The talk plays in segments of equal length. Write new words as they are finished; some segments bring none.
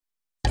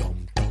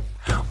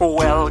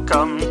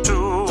Welcome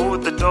to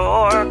the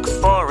Dork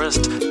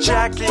Forest.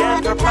 Jackie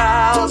and her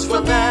pals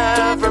will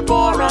never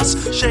bore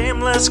us.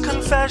 Shameless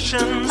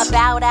confessions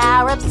about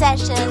our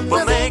obsession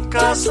will make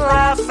us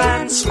laugh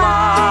and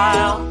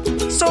smile.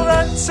 So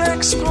let's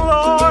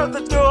explore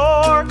the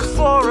Dork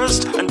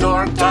Forest and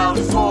dork out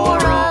for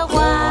a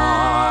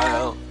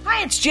while.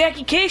 Hi, it's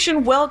Jackie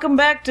Cation. Welcome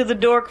back to the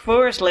Dork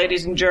Forest,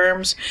 ladies and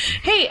germs.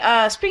 Hey,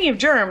 speaking of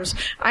germs,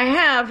 I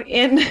have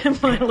in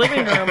my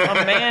living room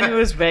a man who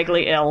is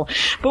vaguely ill.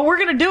 But we're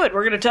going to do it.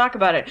 We're going to talk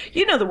about it.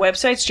 You know the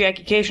websites,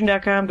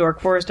 JackieCation.com,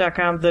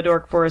 DorkForest.com,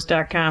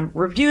 TheDorkForest.com.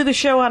 Review the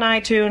show on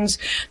iTunes.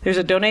 There's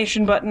a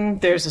donation button.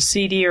 There's a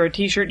CD or a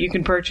T-shirt you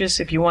can purchase.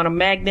 If you want a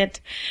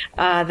magnet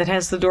that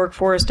has the Dork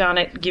Forest on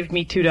it, give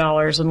me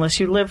 $2. Unless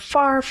you live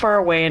far, far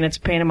away and it's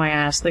a pain in my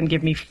ass, then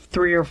give me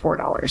 $3 or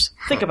 $4.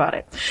 Think about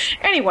it.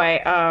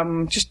 Anyway,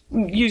 just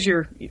use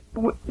your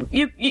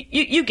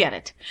you get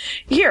it.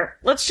 Here,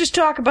 let's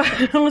talk about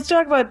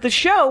the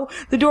show,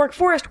 The Dork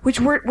Forest,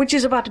 which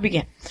is about to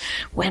begin.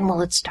 When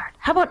will it start?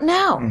 How about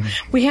now?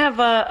 We have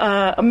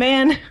a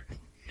man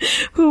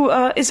who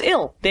is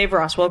ill. Dave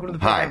Ross, welcome to the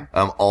program.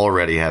 Hi, I'm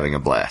already having a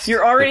blast.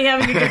 You're already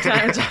having a good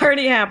time. It's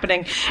already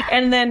happening.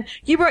 And then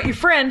you brought your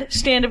friend,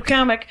 stand-up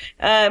comic,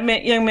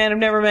 young man I've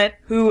never met,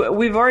 who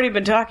we've already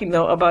been talking,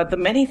 though, about the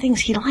many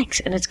things he likes,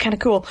 and it's kind of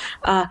cool.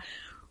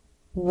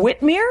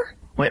 Whitmer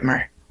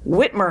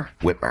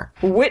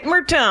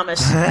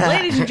Thomas.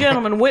 Ladies and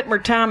gentlemen,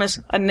 Whitmer Thomas,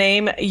 a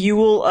name you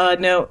will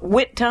know.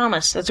 Whit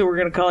Thomas, that's what we're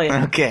going to call you.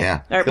 Okay.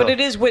 Yeah. All right, cool. But it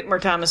is Whitmer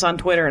Thomas on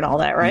Twitter and all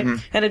that, right?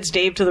 Mm-hmm. And it's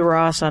Dave to the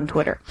Ross on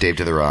Twitter. Dave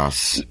to the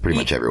Ross, pretty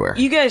much everywhere.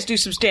 You guys do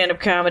some stand-up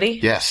comedy.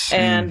 Yes.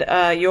 And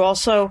you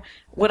also...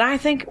 What I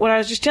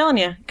was just telling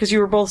you, because you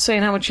were both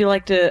saying how much you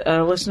like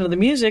to listen to the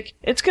music,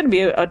 it's going to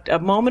be a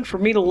moment for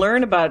me to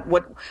learn about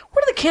what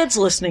are the kids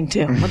listening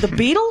to? The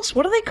Beatles?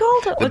 What are they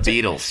called? The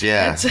Beatles,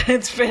 yeah. It's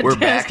fantastic. We're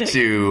back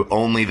to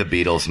only the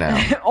Beatles now.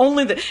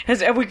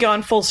 Have we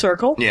gone full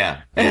circle?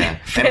 Yeah. And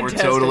we're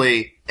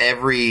totally,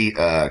 every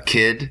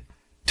kid,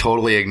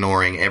 totally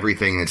ignoring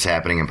everything that's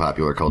happening in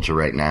popular culture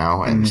right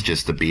now, and it's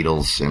just the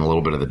Beatles and a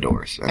little bit of the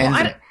Doors.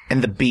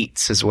 And the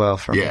Beats as well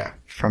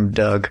from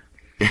Doug.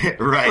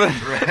 Right.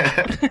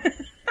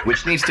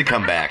 Which needs to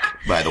come back,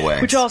 by the way.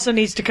 Which also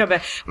needs to come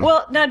back.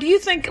 Well, now, do you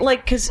think,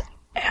 because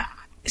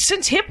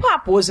since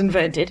hip-hop was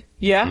invented,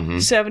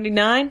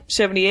 79,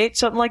 78,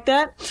 something like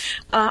that,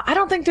 I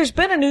don't think there's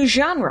been a new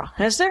genre,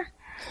 has there?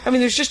 I mean,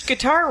 there's just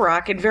guitar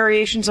rock and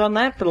variations on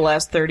that for the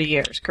last 30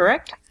 years,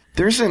 correct?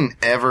 There's an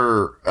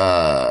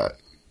ever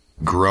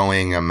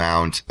growing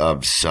amount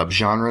of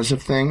subgenres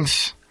of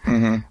things.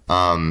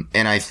 Mm-hmm.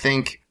 And I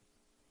think,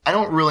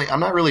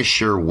 I'm not really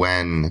sure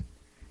when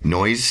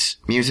noise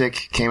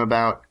music came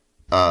about,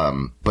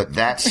 but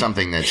that's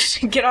something that's...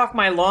 Get off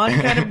my lawn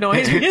kind of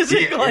noise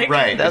music?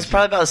 Right. That's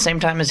probably about the same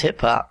time as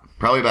hip-hop.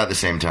 Probably about the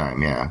same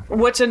time, yeah.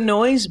 What's a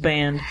noise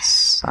band?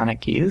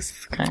 Sonic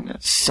Youth, kind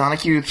of.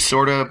 Sonic Youth,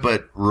 sort of,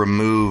 but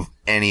remove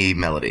any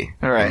melody.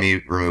 All right.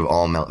 Remove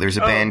all melody. There's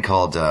a band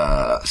called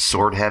Sword?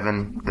 Sword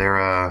Heaven.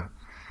 They're...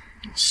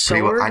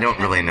 I don't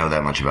really know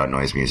that much about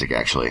noise music,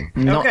 actually.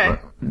 Okay.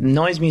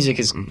 Noise music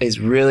is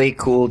really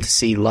cool to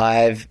see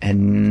live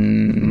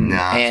and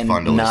not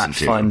fun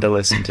to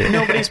listen to.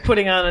 Nobody's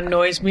putting on a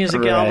noise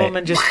music album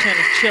and just kind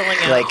of chilling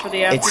out for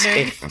the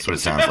afternoon. That's what it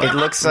sounds like. It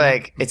looks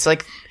like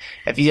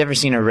have you ever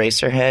seen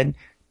Eraserhead?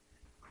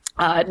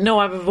 No,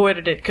 I've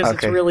avoided it because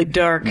it's really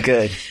dark.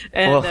 Good.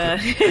 And,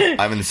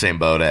 I'm in the same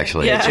boat,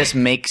 actually. Yeah. It just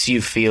makes you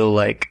feel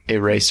like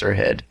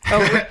Eraserhead.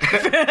 Oh,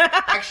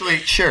 actually,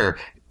 sure.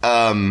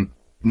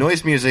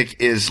 Noise music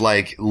is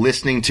like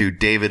listening to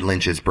David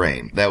Lynch's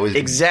brain. That was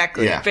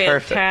exactly fantastic.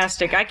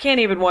 Perfect. I can't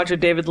even watch a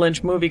David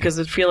Lynch movie because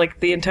I feel like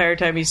the entire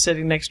time he's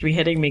sitting next to me,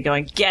 hitting me,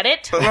 going, "Get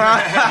it? Get it?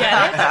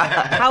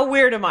 How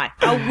weird am I?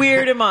 How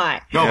weird am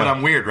I?" No, but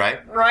I'm weird, right?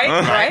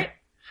 Right.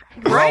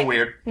 We're all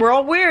weird. We're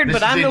all weird, This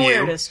but I'm is the in you,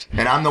 weirdest.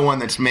 and I'm the one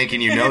that's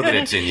making you know that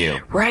it's in you.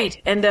 Right,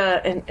 and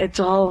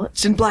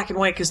it's in black and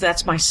white because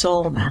that's my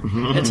soul, man.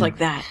 It's like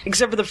that,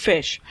 except for the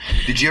fish.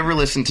 Did you ever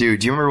listen to?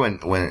 Do you remember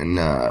when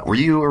were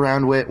you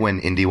around when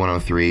Indie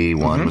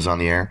 103.1 was on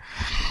the air?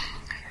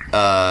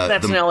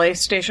 That's an LA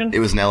station. It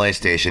was an LA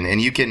station,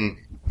 and you can.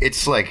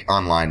 It's like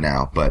online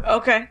now, but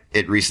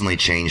it recently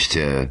changed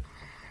to.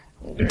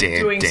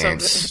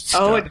 Dance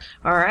stuff.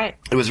 All right.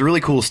 It was a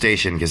really cool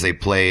station because they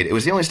played. It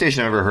was the only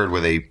station I ever heard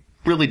where they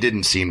really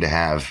didn't seem to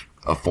have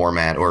a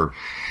format or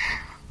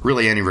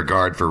really any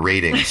regard for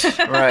ratings.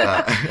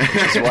 Right.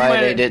 Which is why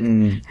they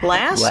didn't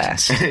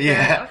last.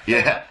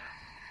 Yeah.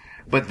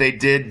 But they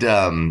did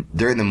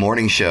during the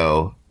morning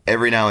show.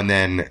 Every now and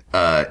then,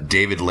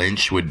 David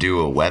Lynch would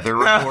do a weather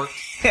report.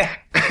 Yeah.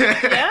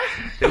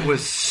 It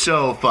was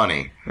so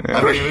funny.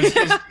 I mean, it was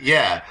just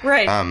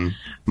right.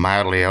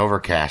 Mildly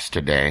overcast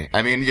today.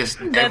 I mean, just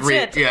That's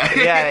it.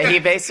 Yeah,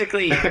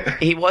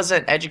 he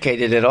wasn't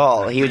educated at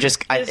all. He would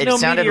just, it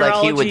sounded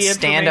like he would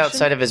stand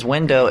outside of his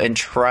window and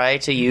try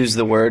to use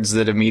the words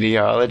that a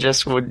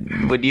meteorologist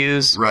would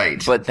use.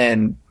 Right. But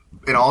then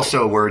And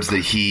also words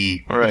that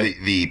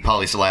the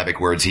polysyllabic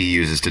words he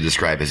uses to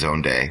describe his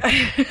own day.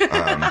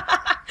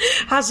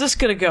 How's this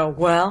going to go?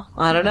 Well,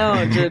 I don't know.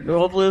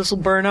 Hopefully this will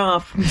burn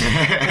off. And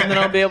then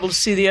I'll be able to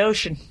see the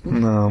ocean.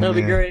 That'll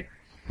be great.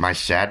 My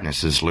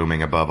sadness is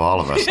looming above all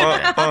of us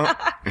today.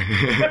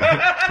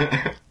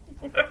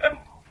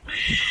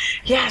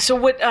 Yeah, so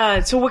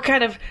what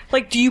kind of,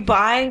 like, do you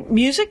buy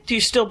music? Do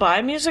you still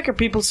buy music? Are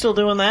people still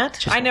doing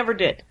that? I never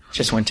did.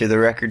 Just went to the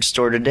record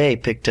store today,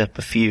 picked up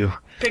a few.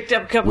 Picked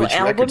up a couple Which of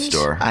albums? record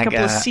store? A couple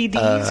of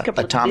CDs, a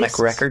couple Atomic of discs.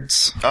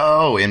 Records.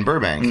 Oh, in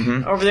Burbank.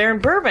 Mm-hmm. Over there in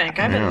Burbank.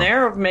 I've been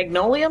there. Of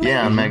Magnolia, maybe?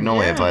 Yeah,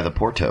 Magnolia by the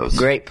Portos.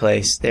 Great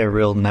place. They're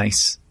real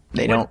nice.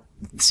 They don't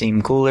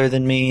seem cooler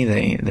than me.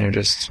 They're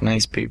just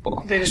nice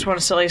people. They just want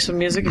to sell you some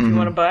music if you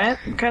want to buy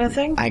it, kind of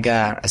thing? I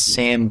got a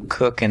Sam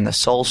Cooke and the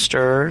Soul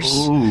Stirrers.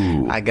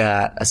 Ooh. I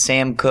got a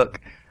Sam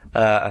Cooke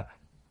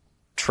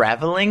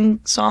traveling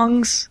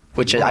songs,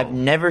 which I've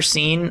never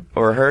seen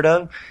or heard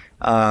of.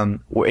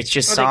 It's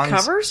just Are songs. they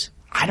covers?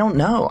 I don't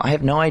know. I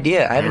have no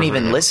idea. I haven't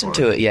even listened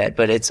to it yet,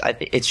 but it's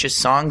just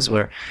songs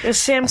where Is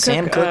Sam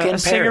Cooke in a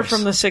singer Paris.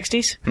 from the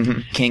 60s?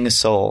 King of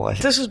Soul. I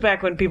think. This was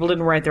back when people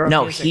didn't write their own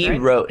No, music, he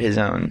right? wrote his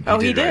own. Oh,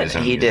 he did write did? his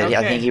own He did. Okay.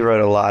 I think he wrote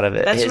a lot of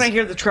it. That's when I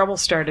hear the trouble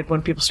started,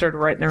 when people started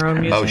writing their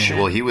own music. Oh,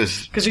 well, he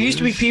was... Because there used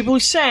to be people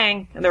who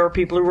sang, and there were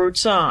people who wrote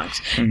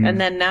songs. Mm-hmm.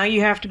 And then now you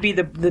have to be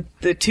the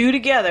two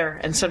together,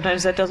 and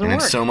sometimes that doesn't And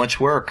work. it's so much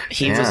work.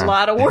 It's a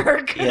lot of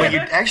work. But you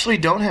actually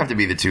don't have to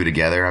be the two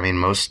together. I mean,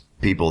 most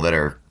people that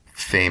are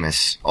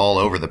famous all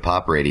over the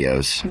pop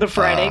radios. The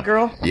Friday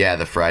girl? Yeah,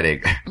 the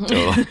Friday.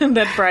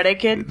 That Friday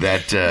kid?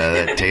 that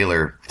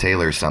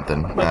Taylor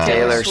something.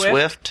 Taylor Swift?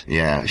 Swift.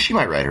 Yeah, she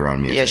might write her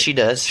own music. Yeah, she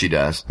does. She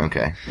does.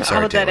 Okay. How Sorry,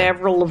 about that Taylor.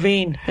 Avril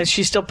Lavigne? Is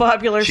she still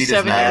popular She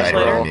does 7 not years write her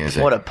later? own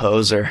music. What a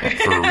poser.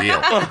 For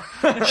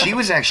real. She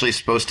was actually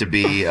supposed to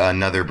be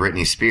another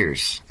Britney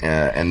Spears,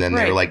 and then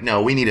they Right. were like,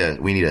 "No, we need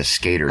a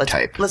skater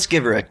type." Let's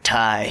give her a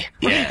tie.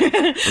 Yeah.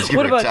 Let's give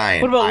What her a about tie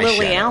and Lily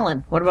eyeshadow.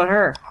 Allen? What about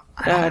her?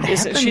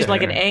 She's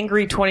like an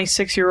angry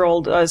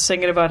 26-year-old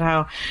singing about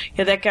how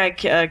that guy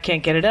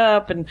can't get it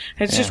up, and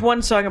it's just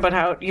one song about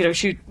how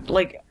she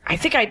I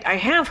think I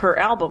have her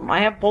album. I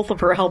have both of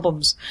her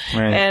albums,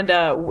 Right. and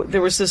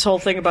there was this whole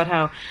thing about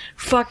how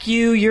 "fuck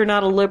you, you're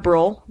not a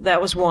liberal."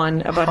 That was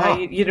one about how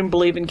you didn't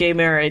believe in gay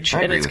marriage, I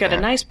and agree it's with got that.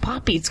 a nice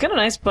poppy. It's got a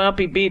nice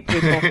poppy beat,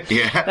 people.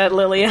 Yeah. That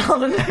Lily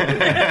Allen.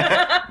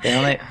 The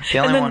only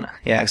then- one.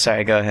 Yeah,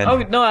 sorry. Go ahead. Oh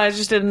no! I was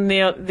just in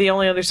the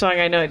only other song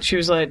I know. She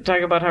was like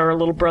talking about how her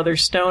little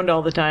brother's stoned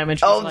all the time, and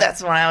she was like,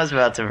 That's what I was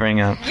about to bring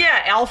up.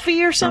 yeah,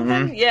 Alfie or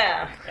something.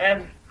 Yeah,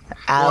 and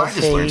Well, I just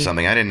Alfie. learned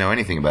something. I didn't know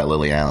anything about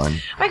Lily Allen.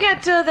 I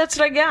got that's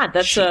what I got.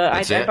 That's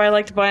it? I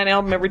like to buy an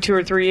album every 2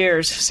 or 3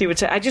 years. See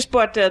what's. I just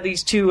bought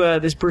these two.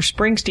 This Bruce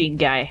Springsteen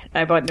guy.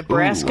 I bought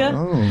Nebraska.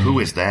 Who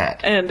is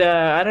that? And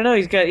I don't know.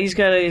 He's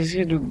got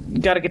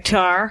a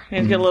guitar. And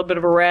he's got a little bit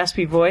of a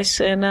raspy voice,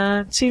 and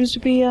it seems to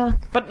be.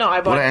 But no,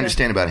 I bought. What I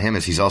understand about him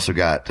is he's also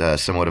got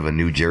somewhat of a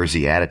New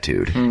Jersey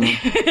attitude.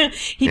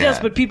 He does,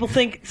 but people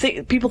think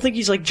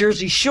he's like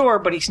Jersey Shore,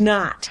 but he's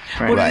not.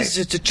 What Right. it is,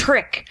 it's a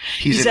trick.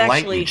 He's enlightened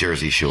actually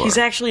Jersey Shore. He's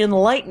actually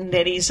enlightened,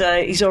 and he's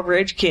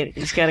overeducated.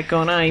 He's got it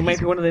going on. He might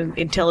be one of the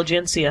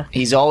intelligentsia.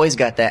 He's always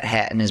got that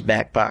hat in his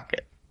back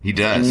pocket. He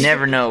does. You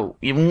never know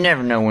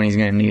when he's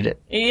going to need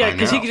it. Yeah,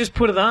 because he know. could just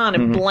put it on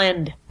and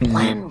blend.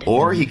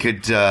 Or he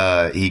could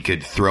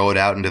throw it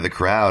out into the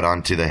crowd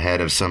onto the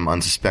head of some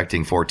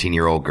unsuspecting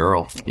 14-year-old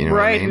girl. You know what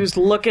I Right, mean? who's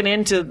looking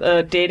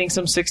into dating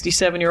some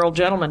 67-year-old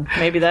gentleman.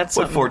 Maybe that's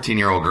What something.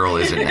 14-year-old girl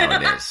is it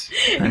nowadays?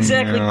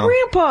 Exactly,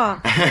 Grandpa.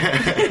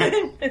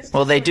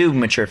 Well, they do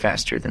mature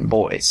faster than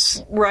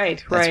boys.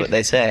 Right. That's what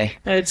they say.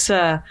 It's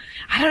I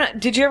don't know.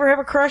 Did you ever have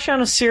a crush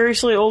on a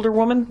seriously older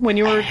woman when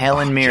you were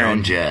Helen Mirren.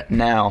 Joan Jett.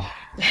 Now.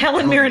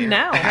 Helen Mirren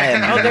now? I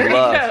am Oh, there in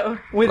love. you go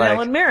with Like,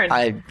 Helen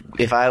Mirren.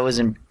 If I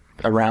wasn't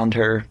around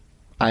her,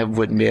 I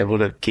wouldn't be able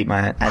to keep my.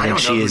 I don't think know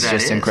she who is that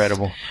just is.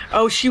 incredible.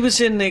 Oh, she was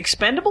in The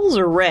Expendables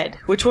or Red?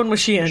 Which one was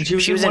she in? She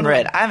was in one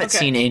Red. of them. I haven't Okay.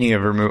 seen any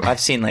of her movies.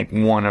 I've seen like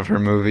one of her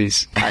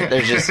movies.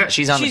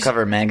 She's on the She's-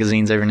 cover of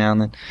magazines every now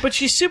and then. But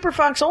she's super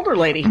Fox older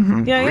lady.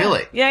 Yeah, yeah.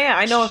 Really? Yeah.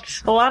 I know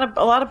a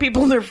lot of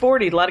people in their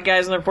 40s. A lot of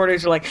guys in their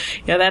 40s are like,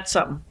 yeah, that's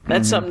something.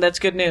 That's something. That's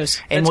good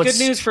news. And That's what's-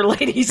 good news for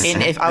ladies.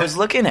 And if I was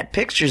looking at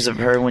pictures of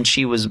her when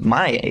she was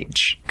my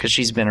age, because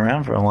she's been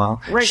around for a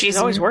while, Right, she's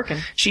always working.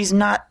 She's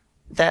not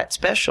that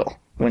special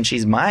when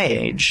she's my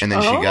age. And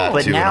then she got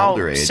but to now, an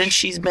older age. since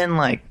she's been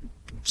like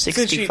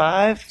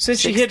 65, Since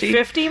she hit 60,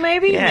 50,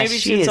 maybe? Yeah, Maybe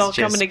she it's has all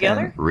coming just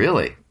together?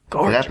 Really?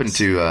 Gorgeous. It happened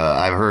to,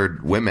 I've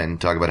heard women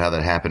talk about how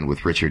that happened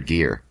with Richard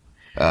Gere.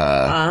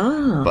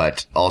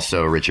 But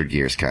also Richard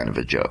Gere's kind of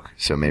a joke,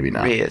 so maybe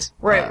not. He is.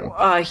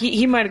 Right.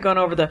 He might have gone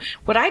over the...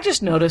 What I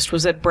just noticed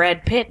was that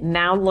Brad Pitt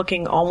now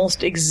looking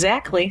almost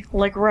exactly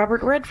like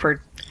Robert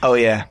Redford. Oh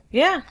yeah.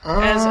 Yeah,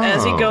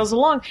 as he goes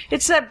along.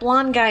 It's that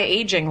blonde guy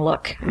aging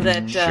look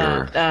that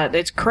Sure.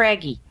 it's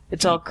craggy.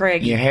 It's all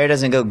craggy. Your hair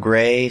doesn't go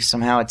gray.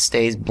 Somehow it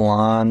stays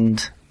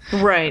blonde.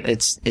 Right.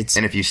 It's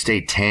and if you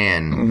stay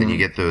tan, then you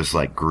get those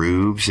like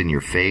grooves in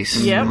your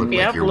face. Yep, you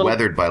look like you're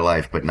weathered by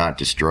life, but not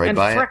destroyed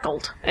by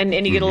freckled. And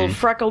you get a little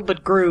freckled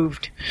but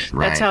grooved.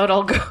 Right. That's how it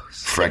all goes.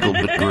 Freckled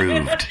but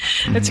grooved.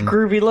 It's a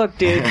groovy look,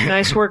 dude.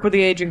 Nice work with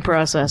the aging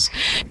process.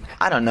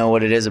 I don't know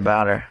what it is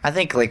about her. I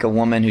think like a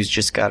woman who's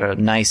just got a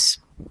nice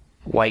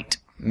white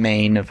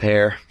mane of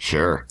hair.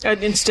 Sure.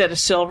 Instead of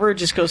silver, it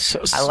just goes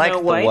Snow I like the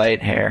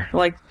white hair.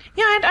 Like,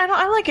 yeah,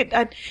 I like it.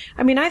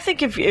 I mean, I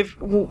think if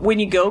when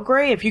you go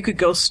gray, if you could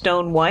go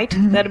stone white,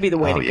 that'd be the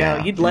way to go.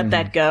 You'd let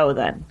that go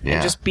then,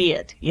 and just be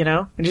it,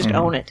 and just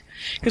own it.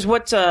 Because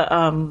what's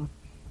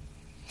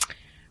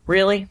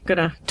really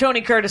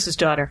Tony Curtis's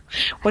daughter?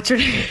 What's her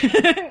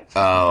name?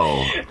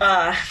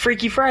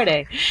 Freaky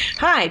Friday.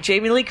 Hi,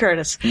 Jamie Lee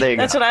Curtis. There you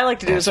That's go. what I like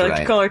to do. That's I like to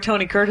right. call her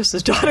Tony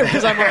Curtis's daughter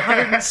because I'm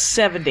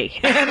 170.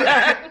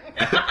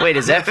 Wait,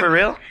 is that for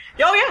real?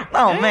 Oh yeah.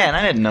 Oh Yeah. man,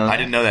 I didn't know that. I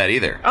didn't know that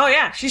either. Oh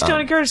yeah, she's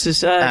Tony Curtis's.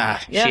 She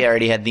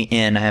already had the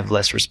in. I have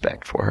less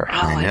respect for her.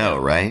 I know,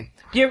 right?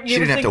 You She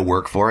didn't have to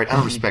work for it. I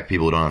don't respect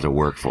people who don't have to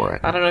work for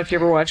it. I don't know if you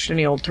ever watched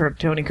any old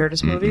Tony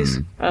Curtis movies.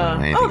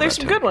 There's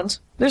some good ones.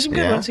 There's some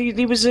good ones.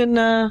 He was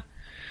in.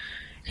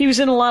 He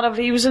was in a lot of.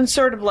 He was in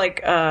sort of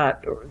like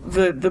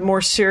the more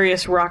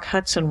serious Rock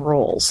Hudson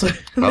roles.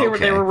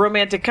 They were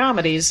romantic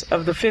comedies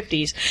of the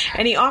 50s,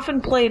 and he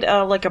often played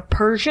like a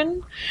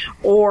Persian,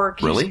 or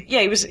really?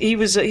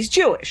 He's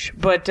Jewish,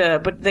 but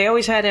they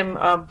always had him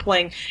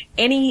playing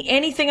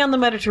anything on the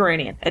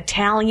Mediterranean,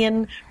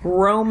 Italian,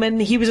 Roman.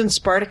 He was in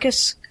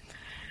Spartacus.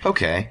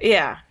 Okay.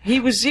 Yeah,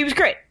 he was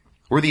great.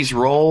 Were these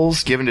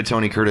roles given to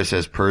Tony Curtis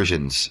as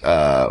Persians?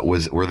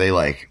 Were they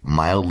like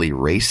mildly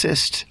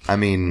racist? I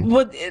mean,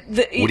 would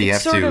he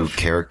have to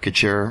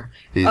caricature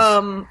these?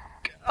 A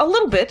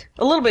little bit.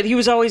 He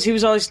was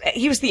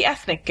the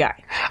ethnic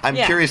guy. I'm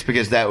curious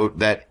because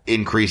that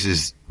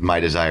increases my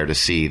desire to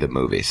see the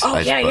movies. Oh,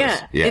 I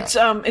suppose.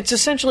 Yeah. It's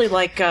essentially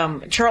like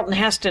Charlton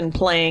Heston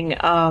playing.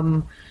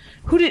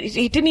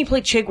 Didn't he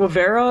play Che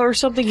Guevara or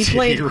something? He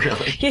played. Did he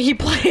really? Yeah, he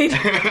played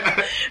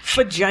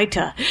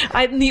Fajita.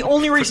 The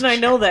only reason I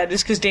know that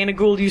is because Dana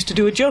Gould used to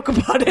do a joke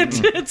about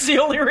it. It's the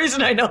only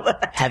reason I know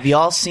that. Have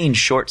y'all seen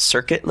Short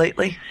Circuit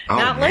lately?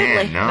 Not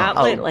lately. No. Not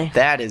lately.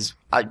 That is.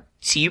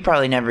 See, you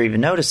probably never even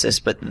noticed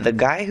this, but the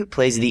guy who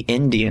plays the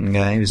Indian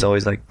guy, who's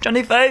always like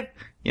 25,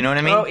 you know what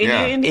I mean? Oh,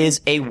 Indian? Is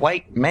a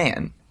white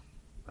man,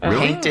 Really?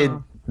 painted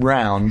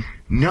brown,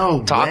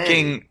 No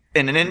talking way.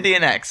 in an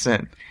Indian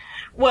accent.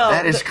 Well,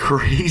 That is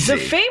crazy. The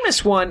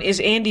famous one is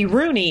Andy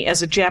Rooney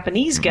as a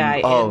Japanese guy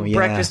in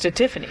Breakfast at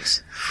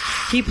Tiffany's.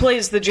 He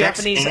plays the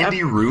Japanese. That's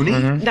Andy Rooney?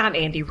 Not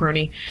Andy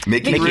Rooney.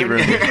 Mickey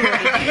Rooney?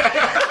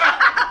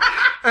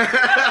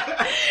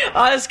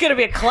 It's going to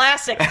be a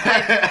classic.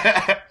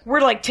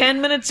 We're like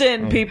 10 minutes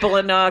in, people,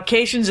 and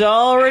Kayshan's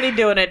already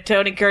doing it.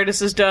 Tony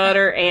Curtis's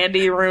daughter,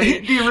 Andy Rooney.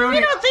 Andy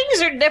Rooney.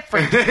 Things are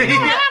different.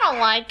 I don't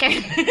like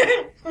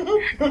it.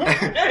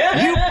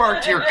 You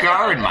parked your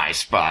car in my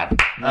spot.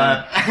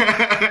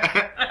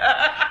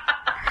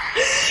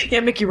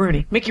 Yeah, Mickey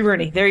Rooney.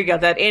 There you go.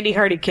 That Andy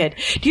Hardy kid.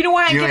 Do you know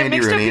why I get it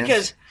mixed up?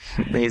 Because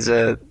He's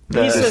a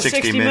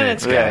 60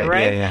 Minutes guy,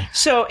 right? Yeah.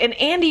 So, and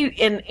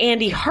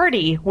Andy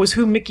Hardy was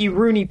who Mickey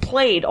Rooney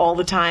played all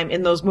the time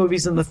in those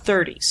movies in the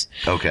 30s.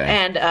 Okay.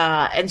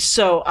 And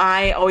so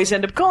I always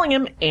end up calling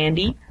him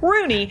Andy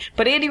Rooney,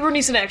 but Andy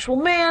Rooney's an actual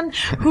man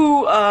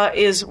who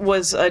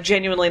was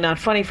genuinely not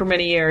funny for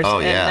many years. Oh,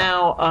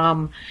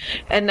 yeah.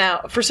 And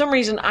now for some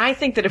reason I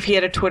think that if he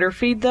had a Twitter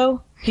feed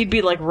though, he'd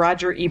be like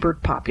Roger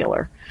Ebert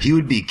popular. He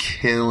would be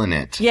killing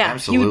it. Yeah,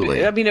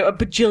 absolutely. a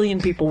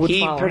bajillion people would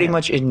follow him. He pretty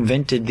much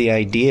invented the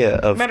idea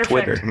of Matter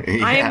Twitter. Of fact,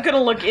 I am going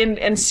to look in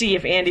and see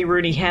if Andy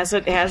Rooney has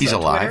He's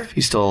alive. Twitter.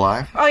 He's still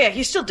alive. Oh yeah,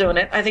 he's still doing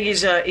it. I think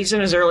he's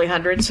in his early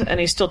hundreds, and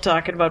he's still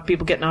talking about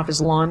people getting off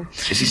his lawn.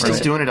 Is he still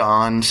doing it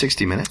on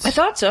 60 Minutes? I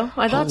thought so.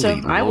 Holy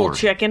I will Lord.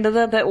 check into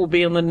that. That will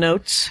be in the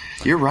notes.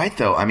 You're right,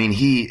 though. I mean,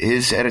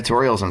 his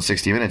editorials on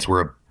 60 Minutes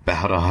were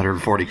about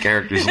 140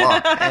 characters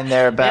long. And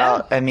they're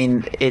about, I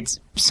mean, it's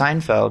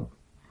Seinfeld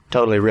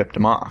totally ripped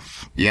him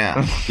off.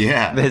 Yeah.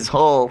 His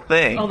whole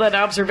thing. Oh, that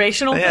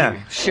observational Yeah.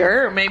 thing?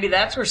 Sure. Maybe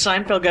that's where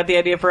Seinfeld got the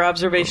idea for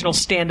observational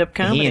stand-up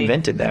comedy. He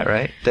invented that,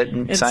 right?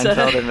 Didn't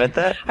Seinfeld invent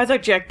that? I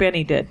thought Jack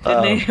Benny did.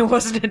 Didn't he?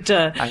 Wasn't it?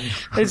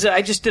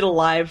 I just did a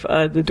live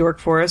The Dork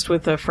Forest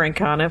with Frank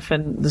Conniff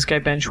and this guy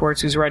Ben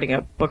Schwartz, who's writing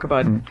a book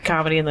about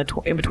comedy in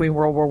between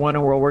World War I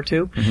and World War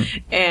II.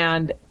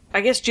 And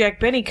I guess Jack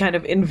Benny kind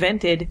of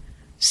invented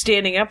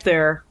standing up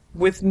there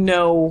with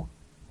no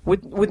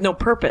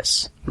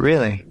purpose.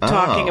 Really?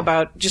 Talking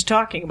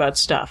about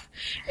stuff.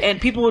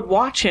 And people would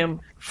watch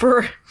him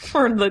for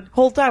the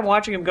whole time,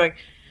 watching him going,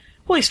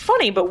 well, he's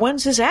funny, but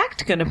when's his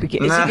act going to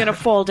begin? Is he going to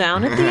fall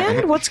down at the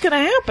end? What's going to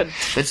happen?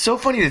 It's so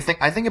funny to think.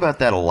 I think about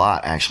that a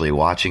lot, actually,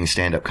 watching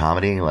stand-up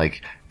comedy.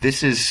 Like,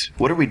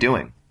 what are we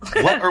doing?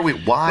 What are we?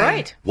 Why?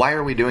 Right. Why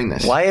are we doing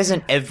this? Why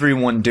isn't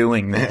everyone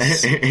doing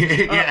this?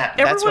 Yeah.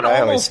 That's what everyone I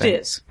always almost think.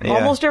 is. Yeah.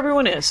 Almost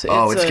everyone is.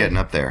 It's getting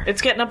up there.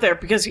 It's getting up there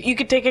because you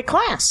could take a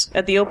class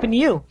at the Open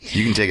U.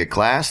 You can take a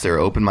class. There are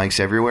open mics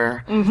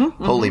everywhere.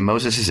 Holy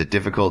Moses, is it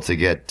difficult to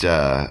get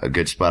a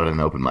good spot at an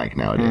open mic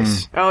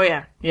nowadays? Oh,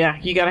 yeah. Yeah,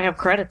 you got to have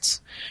credits.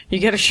 You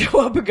got to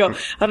show up and go,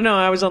 I don't know,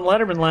 I was on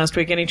Letterman last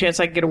week. Any chance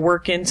I could get a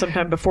work in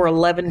sometime before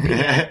 11 p.m.?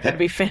 That'd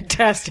be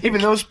fantastic.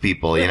 Even those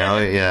people, you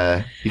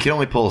can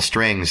only pull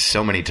strings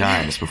so many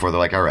times before they're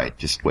like, all right,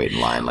 just wait in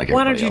line like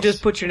Why everybody don't you else.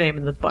 just put your name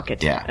in the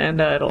bucket? Yeah. And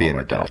it'll be an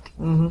work adult.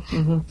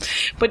 out.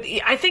 But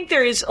I think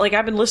there is, like,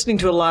 I've been listening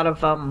to a lot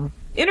of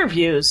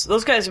interviews.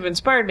 Those guys have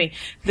inspired me.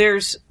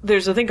 There's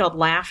a thing called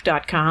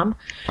laugh.com,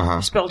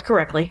 spelled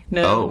correctly.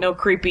 No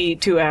creepy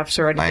 2 Fs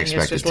or anything. I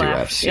expected it's just 2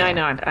 laugh. Fs. Yeah,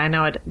 Yeah. I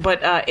know it. But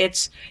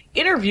it's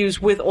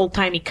interviews with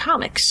old-timey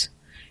comics.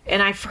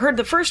 And I've heard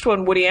the first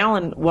one, Woody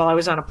Allen, while I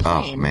was on a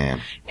plane. Oh, man.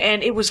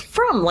 And it was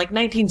from, like,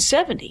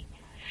 1970.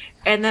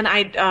 And then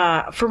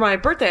for my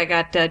birthday, I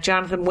got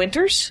Jonathan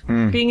Winters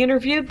being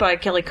interviewed by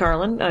Kelly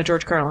Carlin,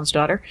 George Carlin's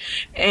daughter.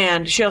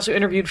 And she also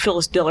interviewed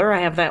Phyllis Diller. I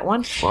have that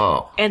one.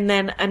 Whoa. And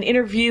then an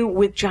interview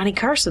with Johnny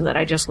Carson that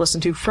I just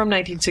listened to from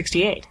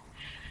 1968.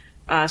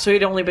 So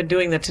he'd only been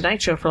doing the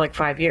Tonight Show for like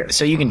 5 years.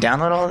 So you can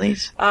download all of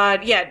these?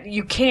 Yeah,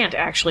 you can't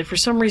actually. For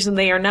some reason,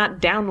 they are not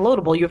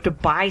downloadable. You have to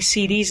buy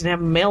CDs and have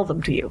them mail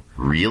them to you.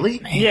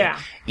 Really? Yeah.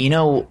 You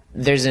know,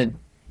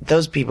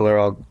 those people are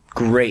all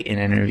great in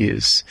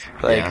interviews.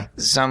 Like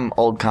some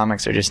old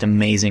comics are just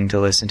amazing to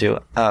listen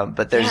to.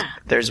 But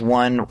there's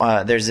one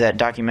there's that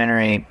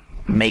documentary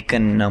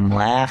Making Them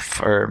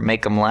Laugh or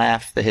Make 'Em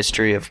Laugh: The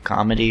History of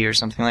Comedy or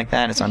something like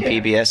that. It's on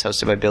PBS,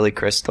 hosted by Billy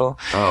Crystal.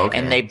 Oh, okay.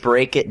 And they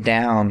break it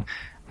down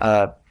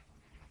the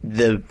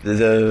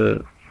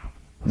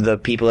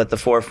people at the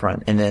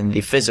forefront, and then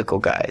the physical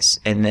guys,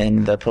 and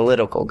then the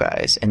political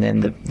guys, and then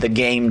the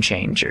game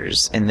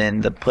changers, and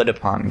then the put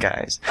upon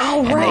guys.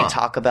 Oh, and right. they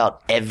talk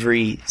about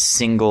every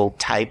single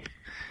type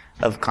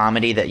of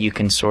comedy that you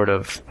can sort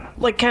of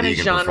Like kind of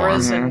You can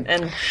genres perform.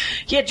 and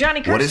yeah, Johnny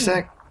Carson. What is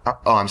that?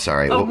 Oh, I'm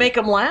sorry. Oh, Make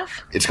 'Em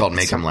Laugh? It's called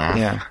Make 'Em Laugh?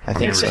 Yeah, I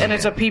think so. And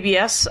it's a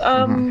PBS.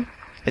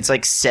 It's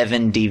like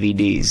 7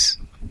 DVDs.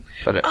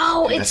 But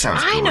Oh, That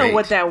sounds I know great.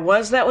 what that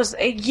was. That was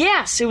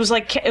yes. It was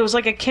like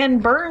a Ken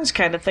Burns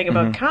kind of thing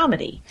about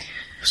comedy.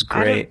 it was I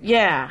don't- great.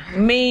 Yeah,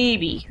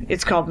 maybe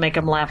it's called Make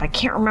 'Em Laugh. I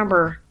can't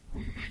remember.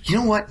 You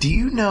know what? Do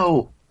you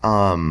know,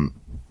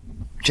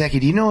 Jackie,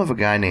 do you know of a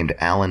guy named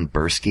Alan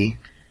Bursky?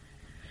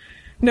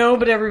 No,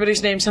 but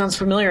everybody's name sounds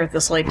familiar at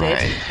this late date.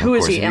 Right. Who Of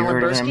is course. he? Have you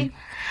Alan heard of him? Bursky?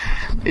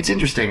 It's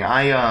interesting.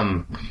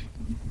 I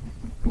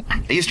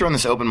used to run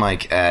this open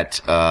mic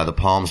at the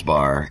Palms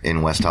Bar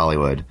in West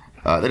Hollywood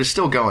that is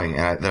still going,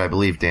 and that I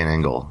believe Dan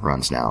Engel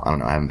runs now. I don't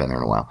know. I haven't been there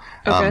in a while.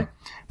 Okay.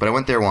 But I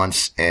went there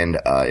once, and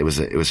it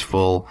was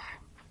full,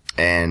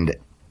 and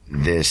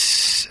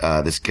this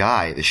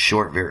guy, this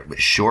short,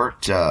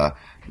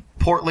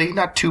 portly,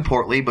 not too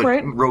portly, but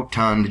Right.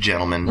 rotund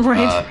gentleman,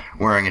 Right.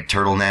 wearing a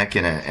turtleneck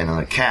and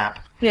a cap.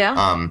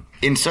 Yeah.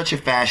 In such a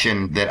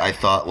fashion that I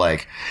thought,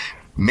 like,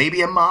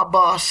 maybe a mob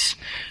boss,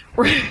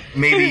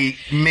 maybe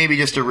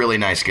just a really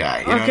nice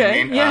guy. You know what I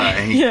Okay, mean? yeah,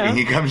 And yeah.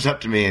 he comes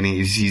up to me and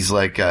he's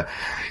like,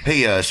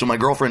 hey, so my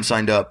girlfriend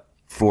signed up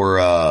for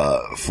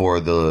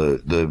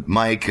the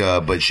mic,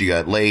 but she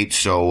got late,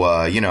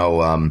 so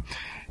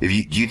do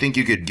you think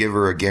you could give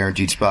her a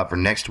guaranteed spot for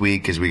next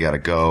week? Because we got to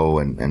go,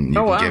 and you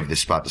can wow. give this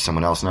spot to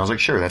someone else. And I was like,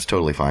 sure, that's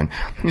totally fine.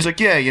 And he's like,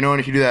 yeah, and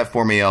if you do that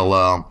for me,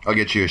 I'll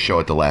get you a show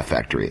at the Laugh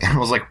Factory. And I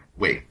was like,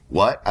 wait,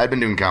 what? I'd been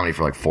doing comedy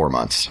for like 4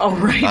 months. Oh,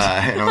 right.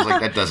 And I was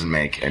like, that doesn't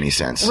make any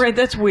sense. Right,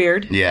 that's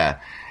weird. Yeah.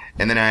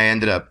 And then I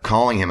ended up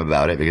calling him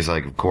about it because,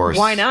 like, of course.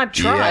 Why not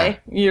try?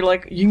 Yeah. You're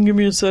like, you can give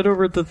me a set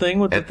over at the thing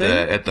with the At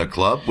thing? the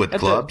club with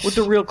clubs. with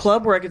the real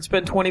club where I could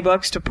spend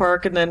 $20 to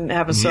park and then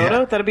have a soda?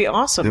 Yeah. That'd be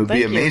awesome. It would Thank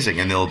be you. amazing,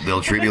 and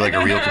they'll treat me like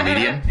a real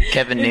comedian.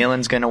 Kevin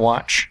Nealon's going to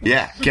watch.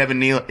 Yeah, Kevin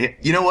Neal.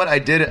 You know what? I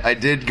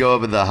did go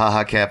over to the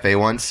Haha Cafe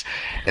once,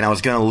 and I was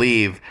gonna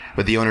leave,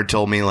 but the owner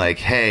told me, like,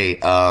 hey,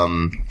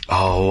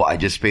 I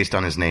just spaced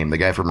on his name, the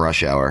guy from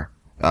Rush Hour.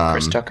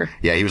 Chris Tucker?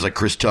 Yeah, he was like,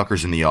 Chris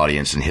Tucker's in the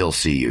audience and he'll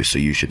see you, so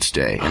you should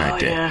stay. And I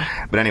did.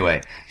 yeah. But anyway,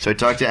 so I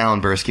talked to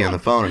Alan Bursky on the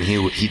phone, and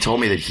he told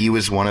me that he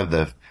was one of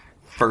the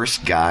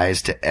first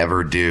guys to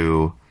ever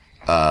do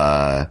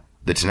The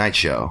Tonight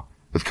Show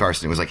with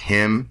Carson. It was like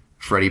him,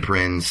 Freddie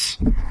Prinze,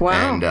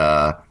 Wow. and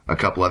a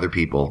couple other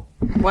people.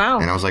 Wow.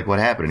 And I was like, what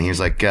happened? And he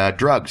was like,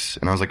 drugs.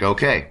 And I was like,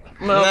 okay.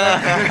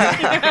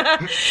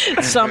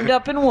 Summed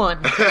up in one.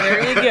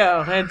 There you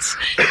go.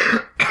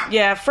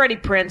 Yeah, Freddie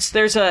Prinze.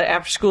 There's a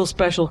after-school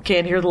special,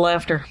 Can't Hear the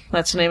Laughter.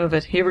 That's the name of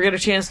it. You ever get a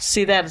chance to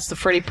see that? It's the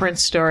Freddie Prinze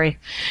story.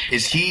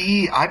 Is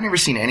he... I've never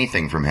seen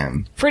anything from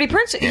him. Freddie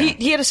Prinze, Yeah.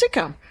 he had a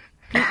sitcom.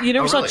 You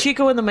never saw really?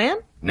 Chico and the Man?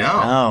 No.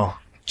 Oh.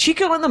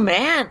 Chico and the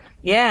Man.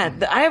 Yeah,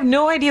 I have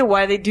no idea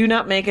why they do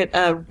not make it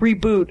a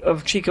reboot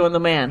of Chico and the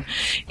Man.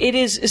 It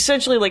is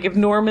essentially like if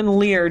Norman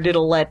Lear did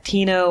a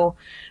Latino...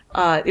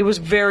 it was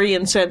very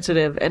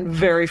insensitive and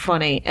very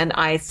funny, and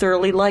I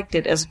thoroughly liked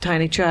it as a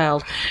tiny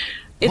child.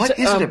 What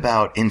is it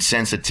about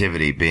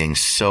insensitivity being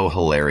so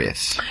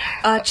hilarious?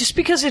 Just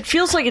because it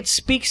feels like it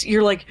speaks,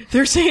 you're like,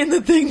 they're saying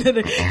the thing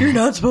that you're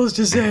not supposed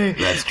to say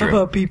That's true.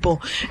 about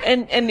people.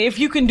 And if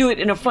you can do it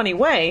in a funny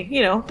way,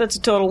 that's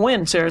a total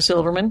win, Sarah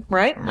Silverman,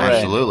 right?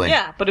 Absolutely.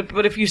 Yeah,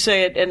 but if you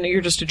say it and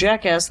you're just a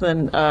jackass,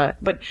 then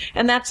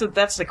and that's the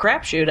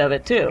crapshoot of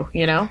it too,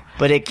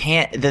 But it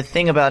can't. The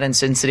thing about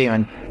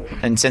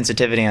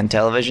insensitivity on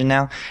television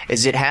now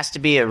is it has to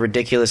be a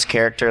ridiculous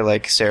character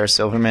like Sarah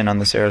Silverman on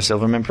the Sarah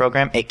Silverman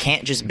program. It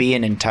can't just be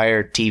an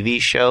entire TV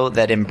show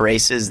that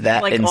embraces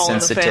that Like All in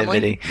the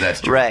Family? insensitivity.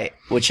 That's true. Right,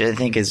 which I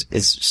think is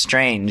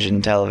strange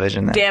in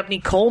television. Dabney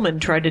Coleman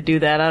tried to do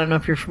that. I don't know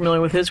if you're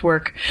familiar with his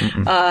work.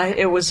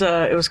 It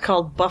was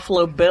called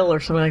Buffalo Bill or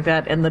something like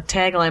that, and the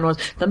tagline was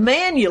 "The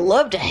man you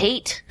love to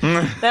hate."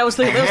 That was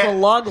the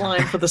log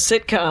line for the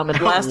sitcom.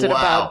 It lasted Wow.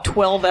 about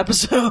 12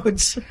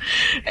 episodes,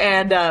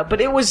 and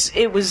but it was.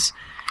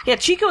 Yeah,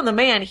 Chico and the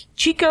Man.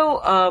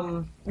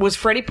 Chico was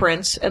Freddie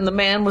Prinze, and the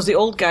Man was the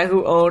old guy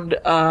who owned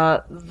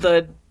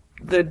the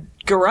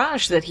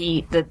garage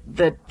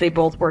that they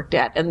both worked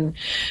at, and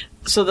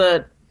so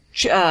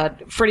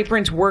Freddie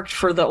Prinze worked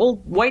for the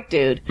old white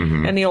dude,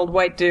 and the old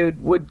white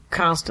dude would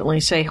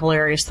constantly say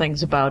hilarious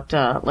things about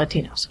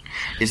Latinos.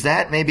 Is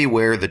that maybe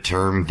where the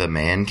term "the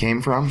man"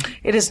 came from?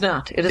 It is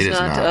not. It is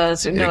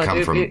not.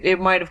 It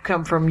might have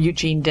come from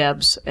Eugene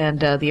Debs and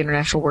the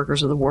International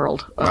Workers of the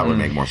World. That would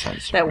make more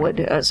sense. That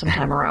would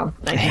sometime around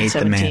I hate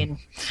the 1917. man.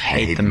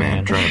 Hate the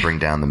man. Trying to bring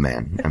down the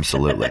man.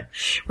 Absolutely.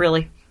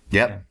 Really?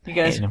 Yep. You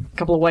guys, a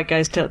couple of white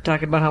guys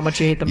talking about how much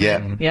you hate the Yeah.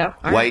 man. Yeah. All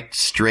right. White,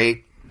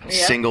 straight,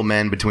 single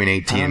men between I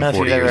 18 don't know and if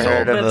 40 you've ever years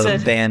heard old. of That's a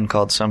it. band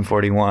called Sum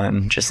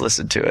 41. Just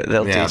listen to it.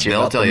 They'll Yeah, teach you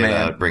they'll about tell the you man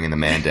about bringing the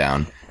man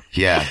down.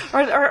 Yeah.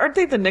 Aren't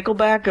they the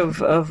Nickelback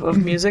of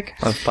music?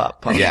 of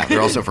pop punk. Yeah,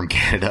 they're also from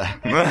Canada.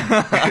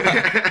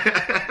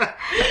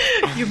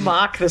 You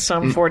mock the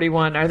Sum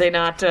 41. Are they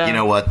not? You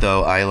know what,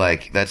 though? I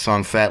like that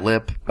song Fat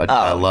Lip.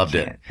 I loved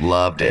it.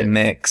 Loved They it.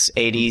 mix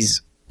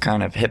 80s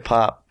kind of hip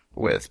hop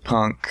with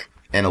punk,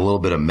 And a little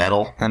bit of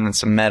metal. and then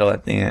some metal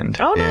at the end.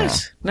 Oh, Yeah.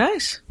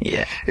 nice.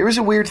 Yeah. There was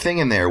a weird thing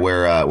in there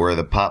where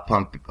the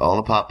all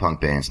the pop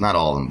punk bands, not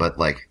all of them, but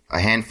like a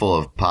handful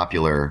of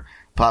popular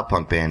pop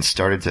punk bands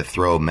started to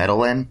throw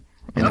metal in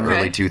the Okay.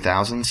 early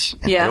 2000s.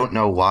 And Yeah. I don't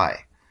know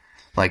why.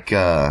 Like,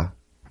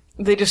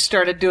 They just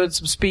started doing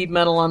some speed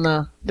metal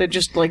on they're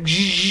just like,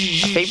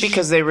 I think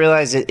because they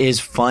realize it is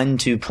fun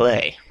to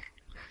play.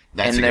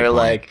 that's And a good they're point.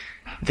 like,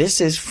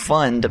 this is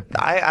fun to.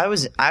 I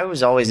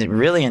was always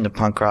really into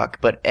punk rock,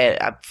 but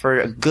for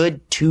a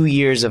good 2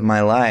 years of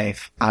my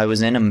life, I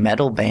was in a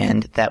metal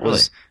band that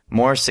was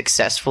more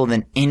successful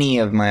than any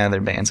of my other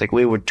bands. Like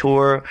we would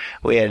tour,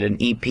 we had an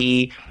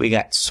EP, we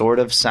got sort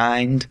of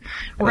signed.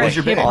 right, was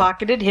your band? hip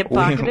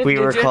pocketed. We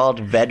were did you? called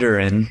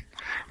Veteran.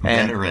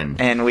 Veteran.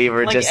 And we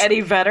were like just Eddie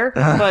Vedder,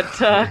 but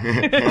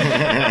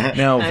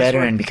no Nice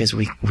veteran work. because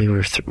we've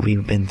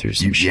been through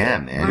some shit. Yeah,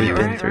 man. Right, You're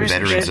right, right.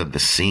 veterans of the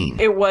scene.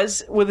 it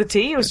was with a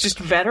T. It was just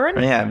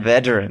veteran. Yeah,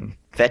 veteran,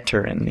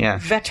 yeah.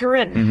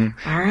 Veteran.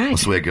 All right.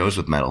 That's the way it goes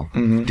with metal.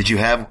 Did you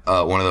have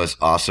one of those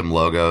awesome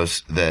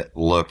logos that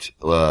looked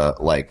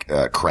like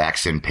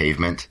cracks in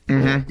pavement?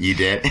 You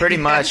did? Pretty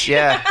much,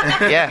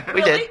 yeah, yeah,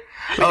 we Really? did.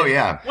 Oh,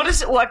 yeah. What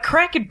is it? What,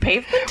 crack in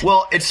pavement?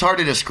 Well, it's hard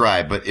to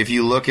describe, but if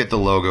you look at the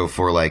logo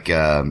for like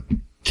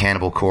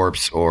Cannibal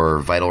Corpse or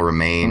Vital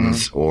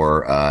Remains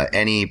or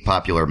any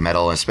popular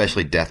metal,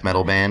 especially death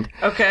metal band,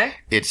 Okay.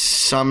 it's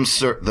some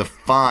sort. The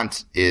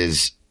font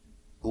is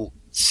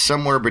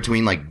somewhere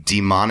between like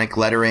demonic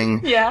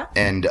lettering, Yeah.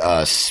 and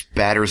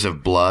spatters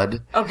of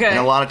blood. Okay. And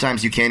a lot of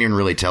times you can't even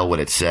really tell what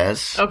it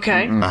says.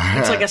 Okay.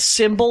 It's like a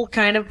symbol,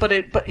 kind of,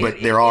 but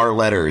But there are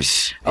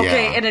letters.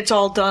 Okay, yeah. and it's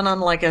all done on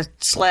like a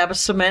slab of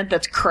cement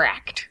that's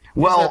cracked.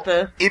 Well, Is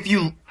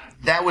that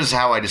that was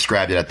how I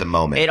described it at the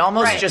moment. It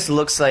almost Right. just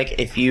looks like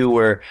if you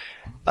were,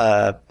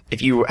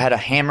 if you had a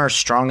hammer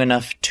strong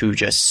enough to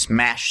just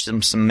smash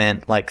some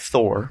cement like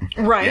Thor,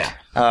 right?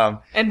 Yeah.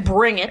 And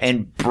bring it.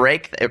 and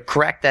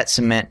crack that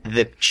cement,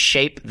 the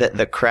shape that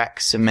the crack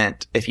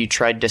cement, if you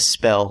tried to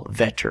spell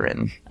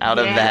veteran out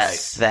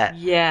Yes. of that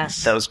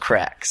Yes. those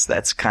cracks,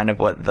 that's kind of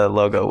what the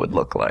logo would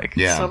look like.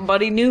 Yeah.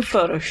 Somebody knew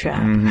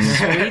Photoshop.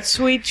 Sweet,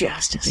 sweet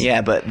justice.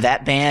 Yeah, but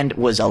that band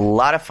was a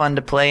lot of fun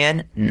to play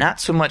in, not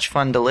so much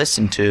fun to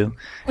listen to,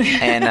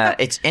 and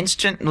it's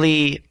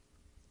instantly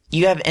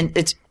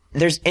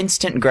there's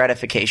instant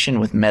gratification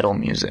with metal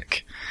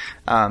music,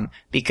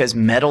 because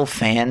metal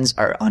fans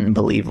are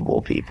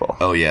unbelievable people.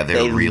 Oh, yeah,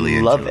 they're really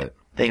into love it.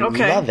 They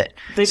Okay. love it.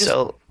 They just-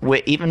 So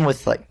even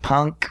with like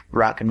punk,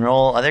 rock and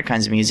roll, other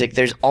kinds of music,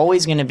 there's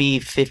always going to be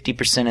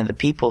 50% of the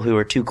people who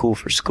are too cool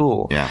for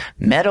school. Yeah.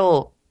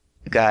 Metal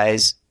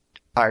guys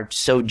are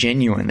so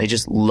genuine. They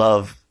just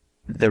love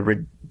the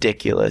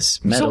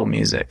ridiculous metal So,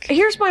 music.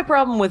 Here's my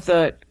problem with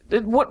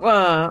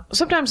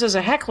sometimes there's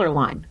a heckler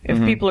line. If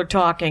people are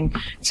talking,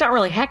 it's not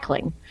really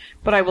heckling.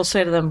 but I will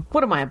say to them,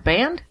 what am I, a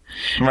band?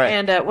 Right.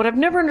 And what I've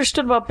never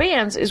understood about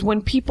bands is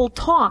when people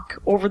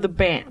talk over the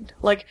band.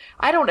 Like,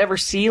 I don't ever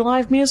see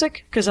live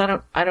music because I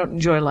don't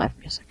enjoy live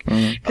music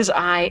because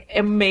I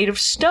am made of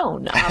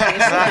stone,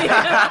 obviously.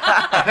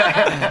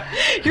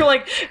 You're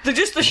like,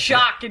 just the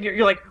shock, and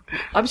you're like,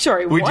 I'm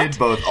sorry, We what? did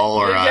both all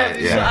our eyes.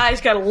 His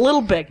eyes got a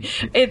little big.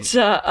 It's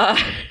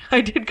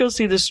I did go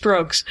see the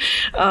Strokes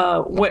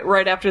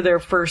right after their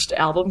first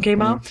album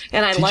came out,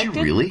 and I Did liked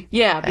you it. really?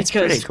 Yeah, That's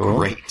because pretty cool.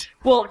 Great.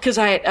 well, because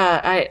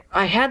I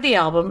had the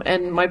album,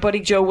 and my buddy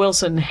Joe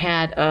Wilson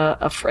had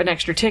an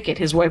extra ticket.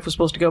 His wife was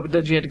supposed to go, but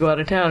then she had to go out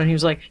of town, and he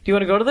was like, "Do you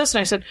want to go to this?"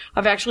 And I said,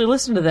 "I've actually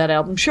listened to that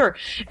album, sure."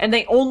 And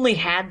they only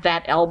had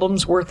that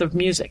album's worth of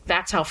music.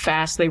 That's how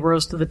fast they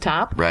rose to the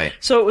top. Right.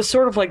 So it was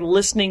sort of like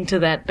listening to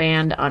that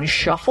band on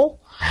shuffle.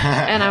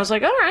 And I was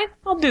like, all right,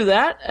 I'll do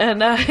that.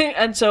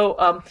 And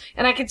so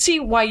and I could see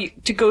why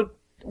to go.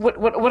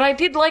 What I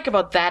did like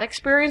about that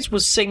experience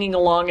was singing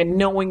along and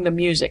knowing the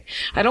music.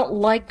 I don't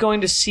like going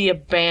to see a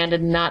band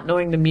and not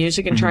knowing the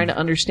music and trying to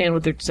understand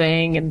what they're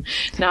saying and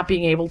not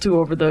being able to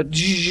over the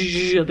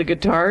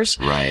guitars.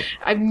 Right.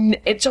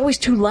 It's always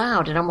too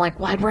loud, and I'm like,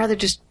 well, I'd rather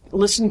just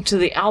listen to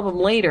the album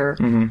later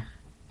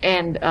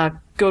and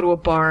go to a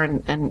bar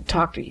and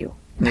talk to you.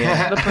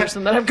 The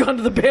person that I've gone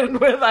to the band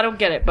with. I don't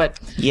get it, but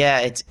Yeah,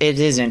 it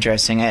is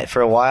interesting.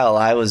 For a while,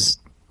 I was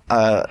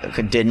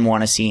didn't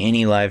want to see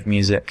any live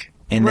music.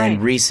 And Right. then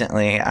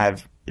recently,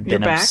 I've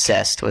been back?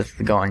 obsessed with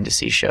going to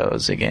see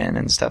shows again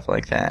and stuff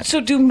like that. So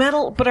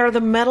but are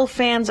the metal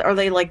fans, are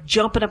they like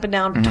jumping up and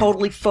down,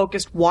 totally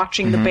focused,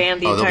 watching the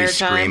band the Oh, they'll entire be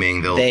time?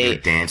 screaming. They're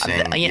dancing.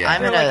 yeah,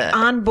 I'm They're like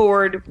on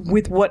board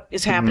with what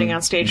is happening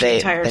on stage the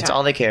entire time. That's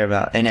all they care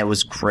about, and it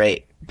was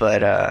great.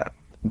 But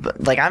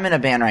like, I'm in a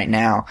band right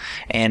now,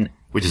 and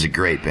Which is a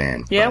great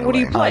band. Yeah, by the what do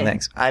you way. play? oh,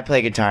 thanks. I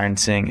play guitar and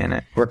sing in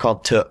it. We're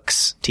called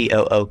Tooks,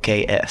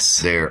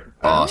 Tooks. They're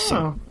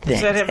awesome. Oh.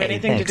 Does that have Hey,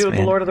 anything to thanks, do with the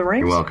man. Lord of the Rings?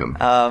 You're welcome.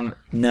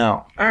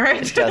 No, All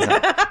right. it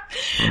doesn't.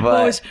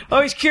 But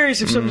always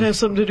curious if something has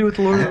something to do with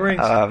the Lord of the Rings.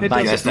 It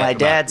my, doesn't. my about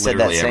dad said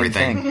that literally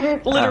same everything.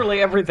 thing.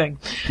 Literally everything.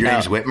 Your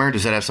name's Whitmer.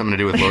 Does that have something to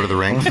do with Lord of the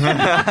Rings?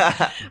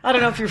 I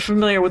don't know if you're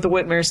familiar with the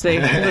Whitmers.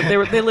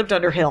 They lived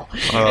under Hill.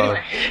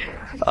 Anyway.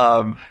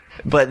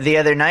 But the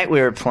other night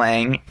we were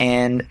playing,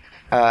 and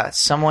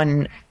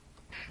someone,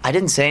 I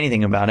didn't say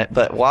anything about it,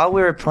 but while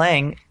we were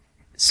playing,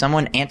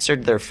 someone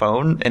answered their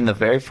phone in the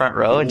very front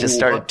row and just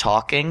started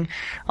talking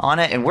on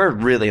it, and we're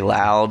really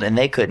loud, and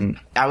they couldn't.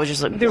 I was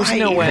just like, There was why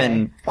no way.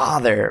 even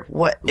bother?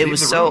 What? It Leave was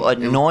the so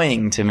room.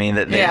 annoying to me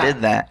that they Yeah.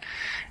 did that.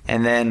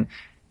 And then,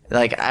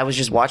 like, I was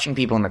just watching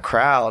people in the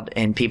crowd,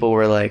 and people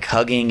were like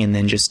hugging and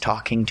then just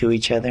talking to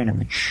each other, and I'm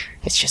like,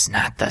 it's just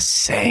not the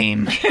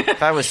same.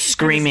 If I was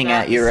screaming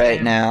not at you the right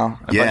same. now,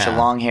 a bunch of Yeah.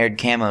 long-haired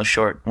camo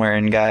short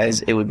wearing guys,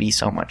 it would be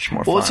so much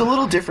more fun. Well, it's a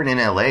little different in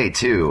LA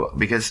too,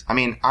 because I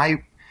mean,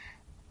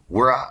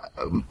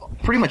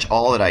 pretty much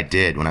all that I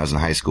did when I was in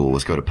high school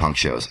was go to punk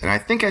shows, and I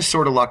think I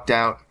sort of lucked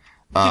out.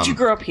 Did you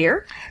grow up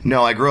here?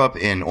 No, I grew up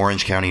in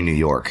Orange County, New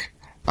York.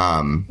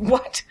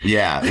 What?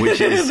 Yeah, which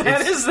is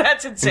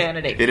That's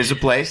insanity. it is a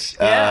place.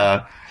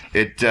 Yeah.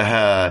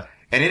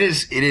 And it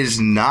is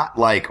not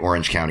like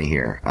Orange County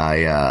here.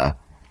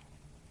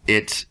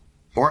 It's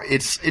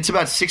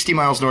about 60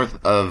 miles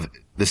north of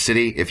the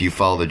city if you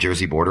follow the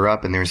Jersey border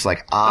up, and there's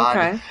like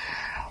odd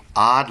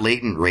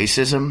latent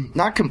racism.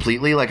 Not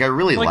completely. Like I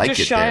really like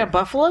just it shy there. of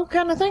Buffalo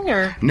kind of thing,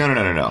 or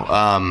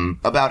No.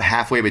 About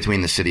halfway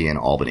between the city and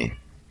Albany.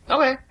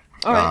 okay,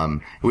 all right.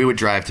 We would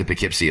drive to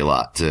Poughkeepsie a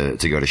lot to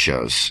go to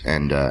shows,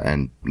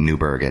 and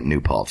Newburgh at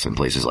New Paltz and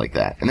places like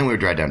that. And then we would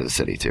drive down to the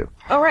city too.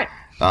 All right.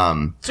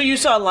 So you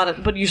saw a lot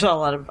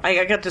of.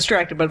 I got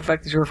distracted by the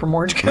fact that you were from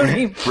Orange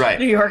County, Right.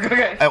 New York.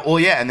 Okay. Well,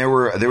 yeah, and there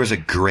was a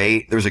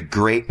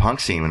great punk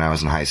scene when I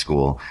was in high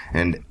school,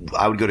 and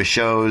I would go to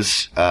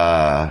shows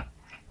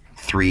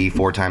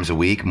 3-4 times a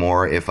week,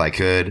 more if I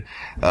could.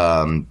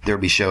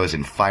 There'd be shows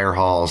in fire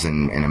halls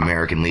and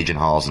American Legion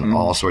halls and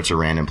all sorts of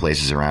random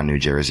places around New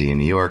Jersey and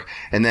New York.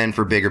 And then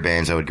for bigger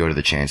bands, I would go to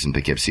the Chance in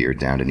Poughkeepsie or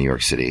down to New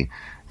York City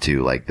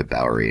to like the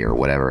Bowery or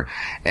whatever.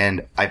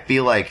 And I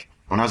feel like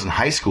when I was in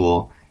high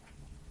school,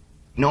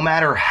 no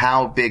matter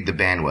how big the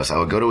band was, I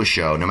would go to a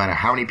show, no matter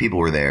how many people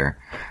were there,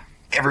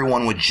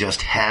 everyone would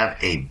just have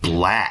a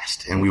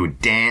blast, and we would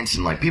dance,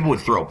 and like people would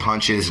throw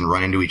punches and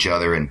run into each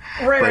other, and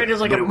Right. It was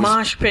like a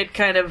mosh pit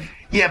kind of,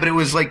 yeah, but it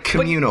was like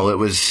communal. It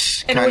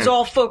was and kind it was of,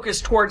 all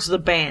focused towards the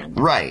band.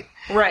 right,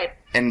 Right.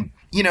 and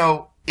you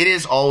know it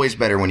is always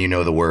better when you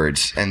know the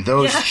words, and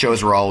those Yeah.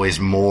 shows were always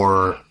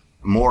more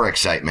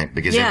excitement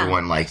because Yeah.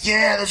 everyone like,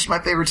 yeah, this is my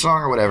favorite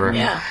song or whatever.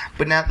 Yeah.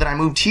 But now that I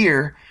moved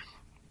here.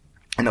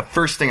 And the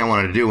first thing I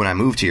wanted to do when I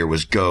moved here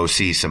was go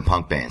see some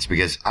punk bands,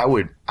 because I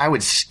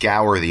would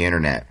scour the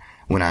internet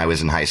when I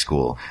was in high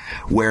school,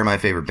 where my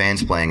favorite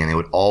band's playing, and they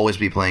would always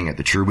be playing at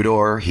the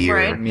Troubadour here,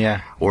 Right.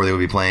 Yeah. or they would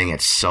be playing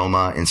at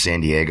Soma in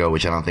San Diego,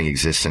 which I don't think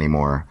exists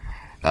anymore.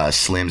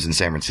 Slim's in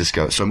San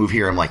Francisco. So I move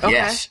here, I'm like, Okay.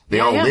 yes, they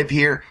Yeah, all yeah. live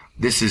here.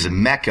 This is a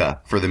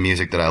mecca for the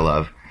music that I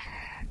love.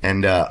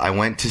 And I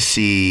went to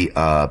see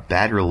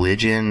Bad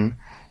Religion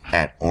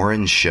at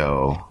Orange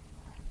Show,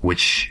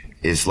 which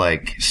is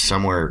like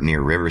somewhere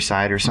near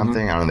Riverside or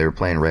something. I don't know. They were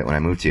playing right when I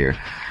moved here.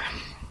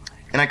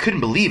 And I couldn't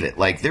believe it.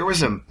 Like, there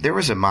was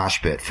a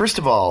mosh pit. First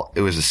of all,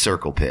 it was a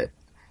circle pit,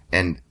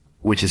 and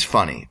which is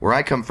funny. Where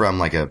I come from,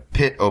 like, a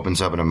pit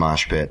opens up in a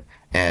mosh pit,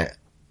 and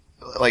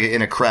like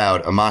in a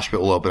crowd, a mosh pit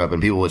will open up,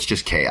 and it's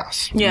just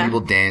chaos. Yeah.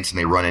 People dance and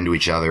they run into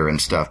each other and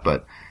stuff.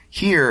 But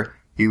here,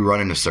 you run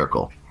in a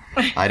circle.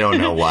 I don't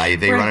know why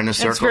they run in a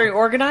circle. It's very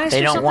organized.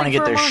 They or don't want to something get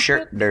for a their mosh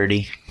shirt pit?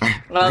 dirty.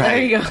 Well, there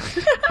you go.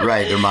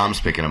 Right, their mom's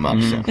picking them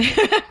up. So.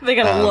 They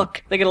gotta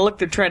look. They gotta look.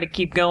 They're trying to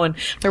keep going.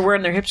 They're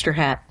wearing their hipster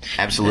hat.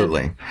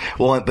 Absolutely.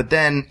 Well, but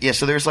then,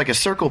 so there's like a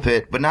circle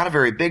pit, but not a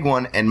very big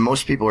one, and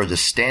most people are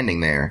just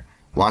standing there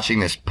watching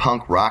this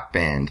punk rock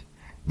band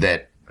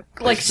that...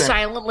 Like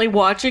silently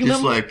watching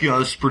just them. like,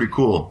 this is pretty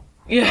cool.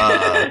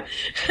 Yeah.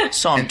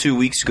 Saw him 2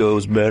 weeks ago. It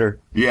was better.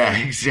 Yeah,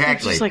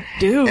 exactly. Just like,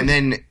 dude. And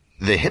then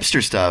the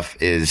hipster stuff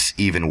is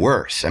even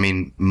worse. I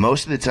mean,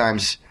 most of the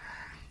times...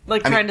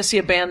 Like trying to see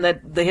a band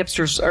that the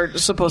hipsters are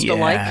supposed to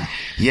like.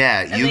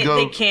 Yeah, And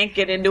they can't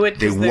get into it.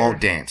 They won't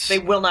dance. They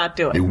will not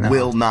do it. They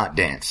will not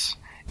dance.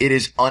 It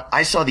is...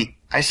 I saw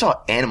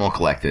Animal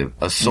Collective,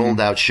 a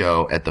sold-out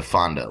show at the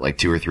Fonda like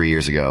 2 or 3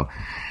 years ago.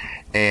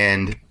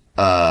 And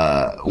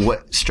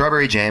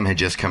Strawberry Jam had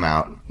just come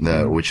out,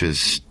 which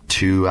was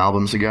 2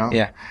 albums ago.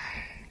 Yeah.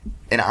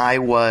 And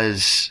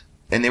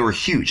they were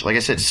huge. Like I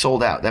said,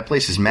 sold out. That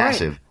place is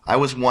massive. Right. I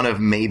was one of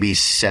maybe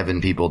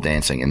 7 people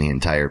dancing in the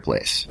entire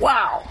place.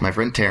 Wow. My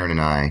friend Taryn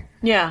and I.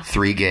 Yeah.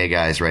 3 gay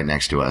guys right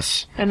next to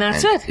us. And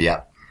that's it.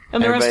 Yeah.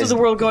 And the rest of the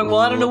world going, well,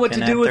 I don't know what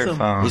to do with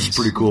them. This is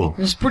pretty cool.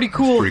 It's pretty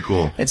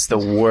cool. It's the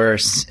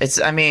worst.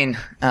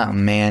 Oh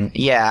man.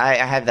 Yeah, I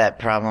have that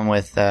problem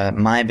with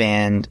my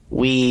band.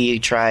 We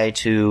try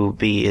to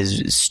be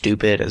as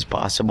stupid as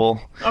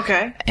possible.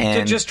 Okay.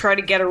 And to just try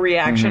to get a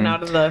reaction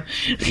out of the...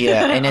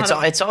 Yeah, and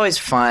it's always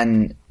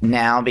fun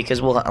now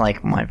because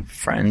my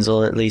friends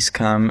will at least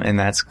come, and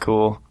that's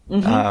cool.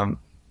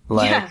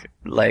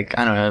 Like,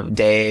 I don't know,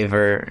 Dave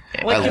or...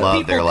 I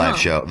love their live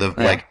show.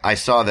 Like, I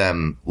saw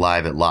them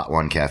live at Lot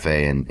 1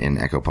 Cafe in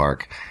Echo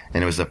Park,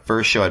 and it was the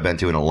first show I'd been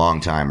to in a long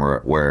time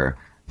where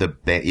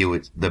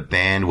the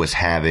band was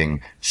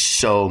having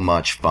so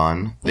much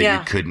fun that you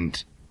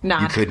couldn't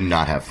not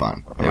have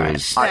fun. It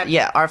was...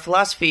 our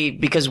philosophy,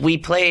 because we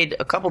played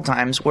a couple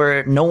times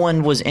where no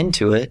one was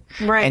into it.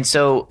 Right.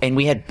 And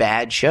we had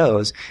bad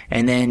shows.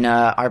 And then,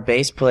 our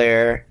bass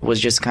player was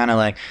just kind of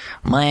like,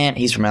 man,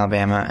 he's from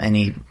Alabama, and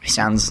he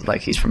sounds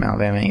like he's from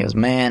Alabama. And he goes,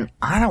 man,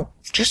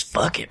 just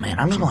fuck it, man.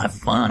 I'm just gonna have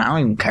fun. I don't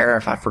even care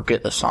if I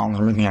forget the songs.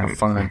 I'm just gonna have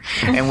fun.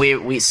 And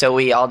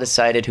we all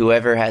decided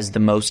whoever has the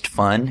most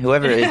fun,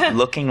 whoever is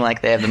looking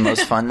like they have the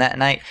most fun that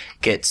night,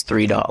 gets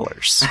 $3.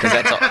 Cause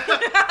that's all.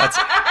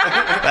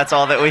 That's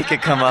all that we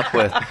could come up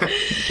with.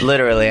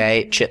 Literally, I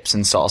ate chips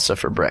and salsa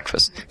for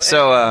breakfast.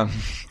 So,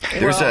 do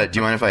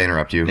you mind if I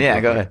interrupt you? Yeah,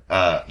 go ahead.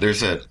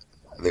 There's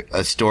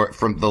a story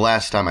from the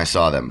last time I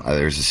saw them.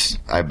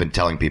 I've been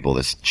telling people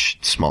this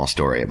small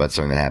story about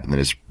something that happened that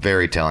is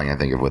very telling, I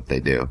think, of what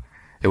they do.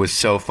 It was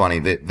so funny.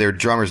 Their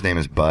drummer's name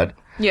is Bud.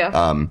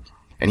 Yeah.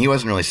 And he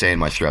wasn't really saying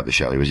much throughout the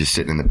show. He was just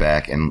sitting in the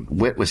back, and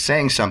Whit was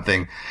saying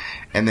something,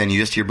 and then you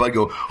just hear Bud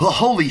go, "Oh,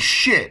 holy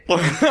shit!"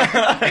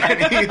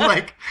 And he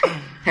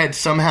had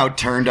somehow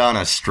turned on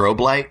a strobe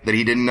light that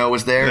he didn't know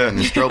was there, and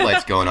the strobe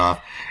light's going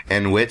off.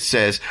 And Whit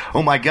says,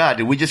 "Oh my God,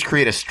 did we just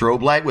create a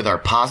strobe light with our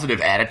positive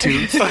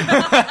attitudes?"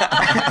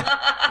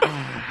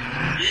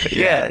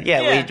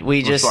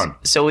 We just fun.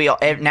 So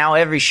now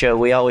every show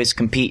we always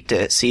compete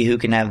to see who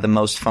can have the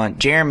most fun.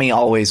 Jeremy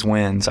always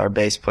wins, our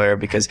bass player,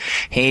 because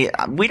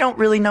we don't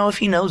really know if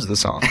he knows the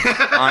song.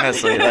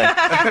 Honestly,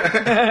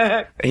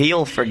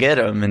 he'll forget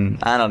them, and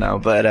I don't know.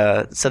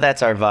 But so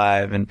that's our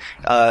vibe, and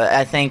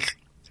I think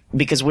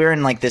because we're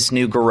in this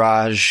new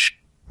garage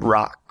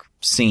rock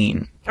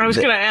scene. I was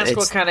going to ask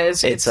what kind of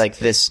is. It's like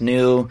this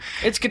new.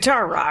 It's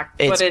guitar rock,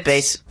 but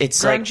it's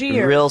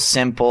grungy or? Real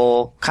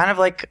simple, kind of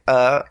like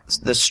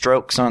the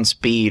Strokes on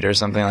Speed or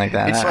something like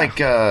that. It's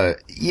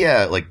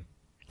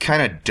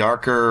kind of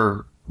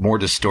darker, more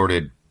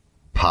distorted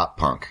pop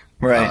punk.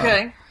 Right.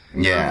 Okay.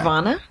 Yeah.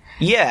 Nirvana?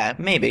 Yeah,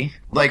 maybe.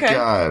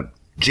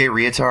 Jay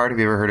Reatard. Have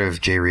you ever heard of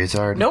Jay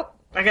Reatard? Nope.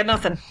 I got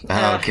nothing.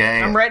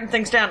 Okay. I'm writing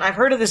things down. I've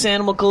heard of this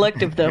Animal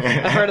Collective, though.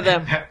 I've heard of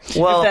them.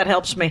 Well, if that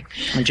helps me.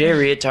 Jay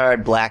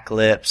Reatard, Black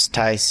Lips,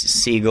 Ty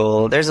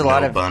Segall. There's a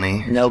lot of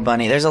No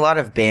Bunny. There's a lot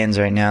of bands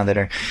right now that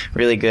are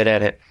really good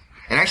at it.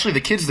 And actually,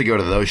 the kids that go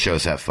to those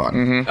shows have fun.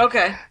 Mm-hmm.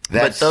 Okay.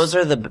 But those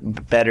are the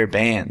better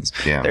bands.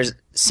 Yeah.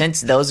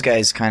 Since those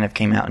guys kind of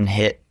came out and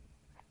hit,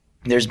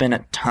 there's been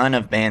a ton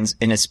of bands,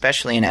 and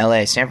especially in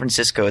LA. San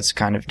Francisco, it's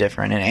kind of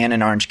different, and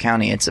in Orange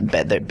County, it's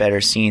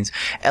better scenes.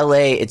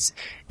 LA, it's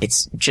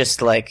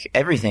just like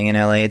everything in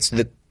LA. It's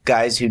the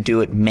guys who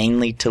do it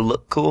mainly to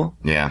look cool.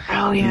 Yeah.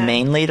 Oh yeah.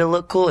 Mainly to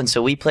look cool, and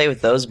so we play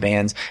with those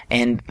bands,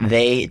 and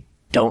they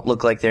don't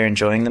look like they're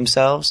enjoying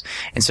themselves,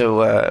 and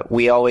so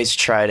we always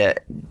try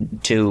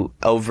to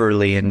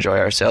overly enjoy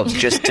ourselves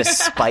just to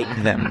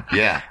spite them.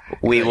 Yeah.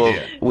 We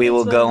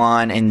will go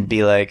on and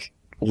be like,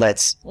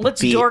 let's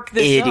be dork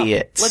this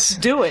idiots. up. Let's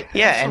do it.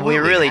 Yeah, and we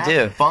really Have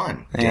do.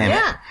 fun. Damn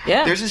it.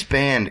 Yeah. There's this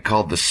band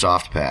called the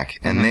Soft Pack,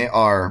 and they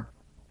are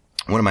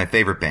one of my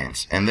favorite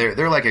bands, and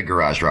they're like a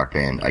garage rock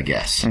band, I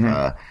guess.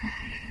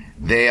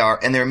 They are,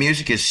 and their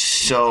music is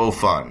so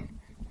fun.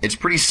 It's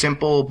pretty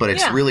simple, but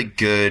it's really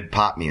good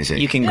pop music.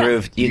 You can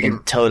groove. You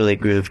can totally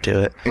groove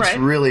to it. It's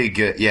really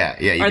good. Yeah.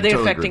 You Are can they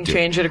totally affecting groove to it.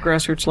 change at a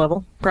grassroots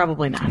level?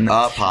 Probably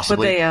not. Possibly.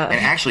 But they, and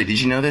actually,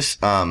 did you know this?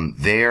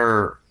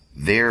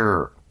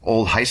 They're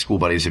old high school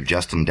buddies of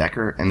Justin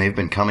Decker, and they've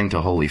been coming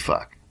to Holy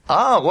Fuck.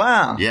 Oh,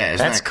 wow. Yeah,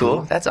 isn't that's that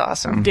cool? That's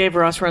awesome. Dave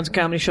Ross runs a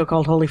comedy show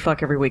called Holy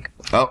Fuck every week.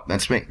 Oh,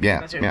 that's me. Yeah,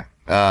 That's you.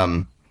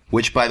 yeah.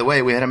 Which, by the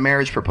way, we had a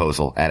marriage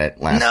proposal at it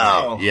last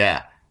No.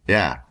 night.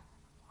 Yeah.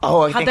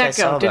 Oh, I How'd think I that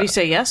saw go? Did that. he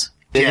say yes?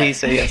 Did he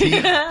say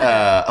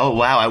yes? Oh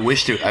wow, I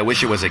wish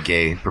it was a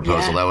gay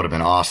proposal. Yeah. That would have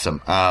been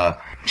awesome.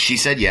 She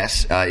said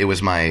yes. It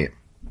was my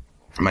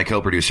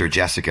co-producer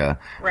Jessica.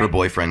 Her Right.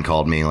 boyfriend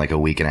called me like a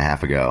week and a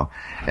half ago,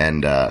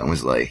 and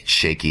was like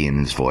shaky in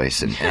his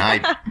voice, and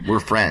we're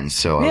friends.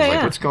 So I was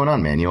like, "What's going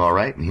on, man? You all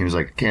right?" And he was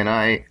like, "Can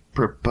I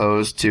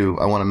propose to?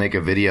 I want to make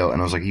a video."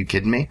 And I was like, "Are you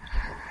kidding me?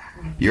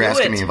 You're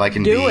asking it. me if I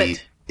can Do be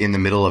it. in the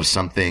middle of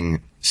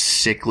something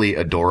sickly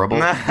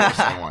adorable?" Of course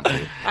I want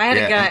to. I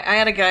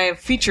had a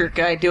feature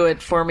guy do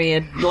it for me.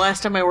 And the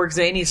last time I worked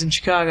Zanies in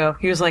Chicago,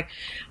 he was like,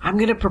 "I'm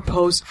going to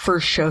propose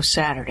first show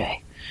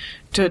Saturday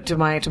to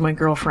my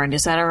girlfriend.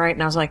 Is that all right?"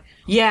 And I was like,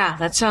 "Yeah,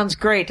 that sounds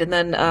great." And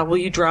then will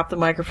you drop the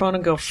microphone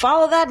and go,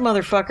 "Follow that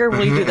motherfucker"?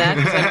 Will you do that?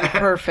 'Cause that'd be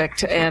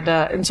perfect.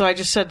 And so I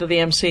just said to the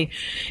MC,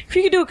 if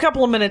you could do a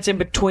couple of minutes in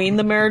between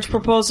the marriage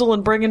proposal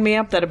and bringing me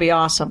up, that'd be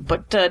awesome.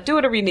 But do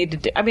whatever you need to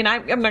do. I mean,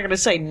 I'm not going to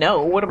say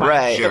no. What am I?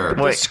 Right. Sure.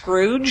 The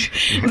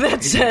Scrooge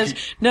that says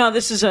no.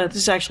 This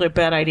is actually a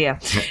bad idea.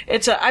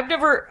 It's I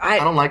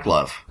don't like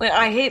love.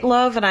 I hate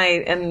love,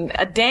 and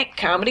a dank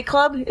comedy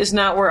club is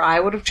not where I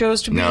would have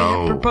chose to be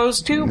No.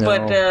 proposed to. No.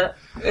 But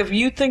if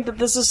you think that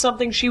this is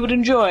something she would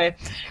enjoy,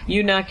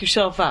 you knock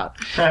yourself out.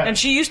 And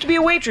she used to be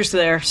a waitress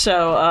there,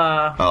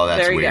 so Oh,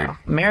 that's there you weird. go.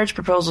 Marriage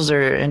proposals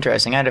are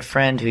interesting. I had a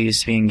friend who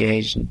used to be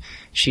engaged, and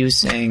she was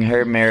saying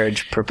her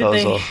marriage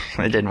proposal.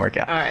 It didn't work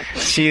out. All right.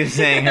 She was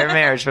saying her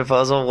marriage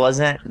proposal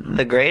wasn't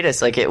the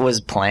greatest. Like, it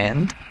was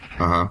planned.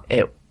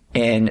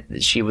 And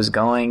she was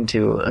going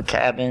to a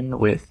cabin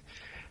with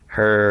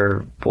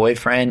her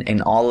boyfriend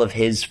and all of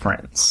his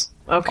friends.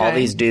 Okay. All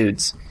these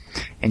dudes.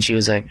 And she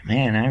was like,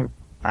 man,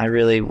 I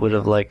really would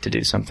have liked to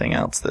do something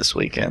else this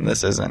weekend.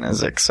 This isn't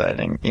as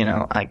exciting. You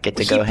know, I get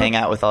to go hang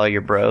out with all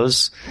your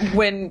bros.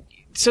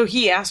 So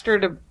he asked her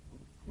to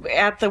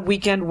at the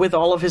weekend with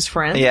all of his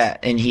friends. Yeah,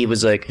 and he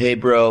was like, hey,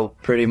 bro,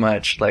 pretty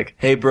much. Like,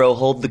 hey, bro,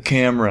 hold the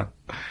camera.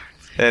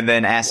 And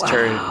then asked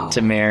her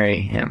to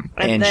marry him.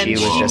 And then she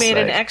was just made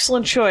like, an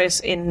excellent choice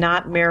in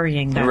not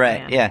marrying that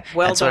right, man. yeah.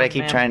 Well That's what done, I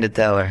keep man. trying to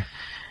tell her.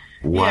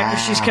 Wow. Yeah,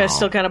 because she's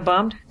still kind of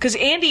bummed. Because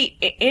Andy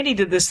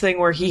did this thing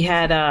where he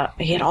had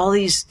all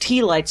these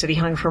tea lights that he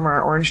hung from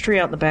our orange tree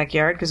out in the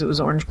backyard because it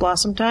was orange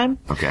blossom time.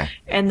 Okay.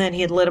 And then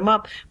he had lit them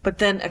up. But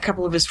then a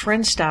couple of his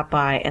friends stopped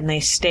by and they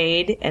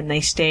stayed and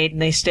they stayed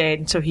and they stayed.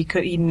 And so they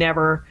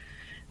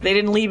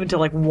didn't leave until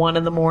like 1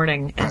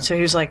 a.m. And so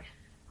he was like,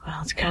 well,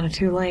 it's kind of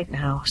too late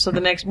now. So the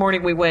next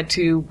morning we went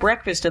to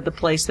breakfast at the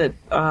place that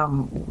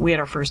we had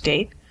our first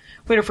date.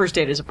 We had our first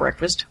date as a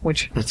breakfast,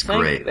 which That's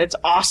great. It's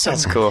awesome.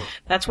 That's cool.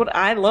 That's what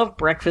I love,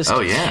 breakfast. Oh,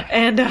 yeah.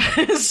 And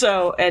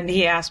and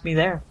he asked me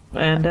there,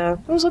 and it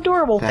was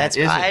adorable. That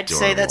is I'd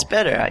say that's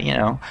adorable. better, you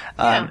know.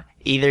 Yeah.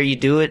 Either you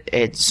do it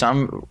at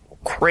some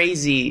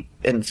crazy,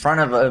 in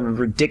front of a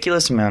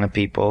ridiculous amount of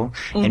people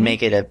and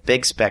make it a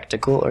big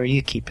spectacle, or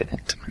you keep it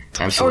intimate.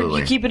 Absolutely.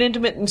 Or you keep it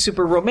intimate and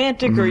super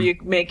romantic, or you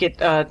make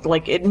it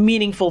like it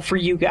meaningful for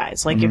you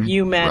guys. Like if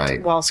you met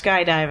Right. while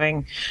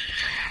skydiving.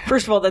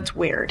 First of all, that's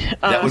weird.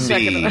 That would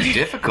Second- be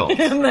difficult.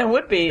 That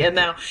would be. And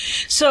now,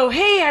 so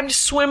hey, I'm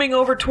just swimming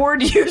over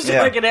toward you so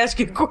Yeah. I can ask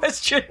you a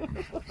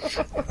question.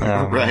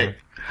 Right.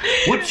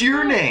 What's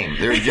your name?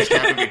 There just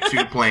happen to be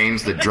 2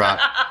 planes that drop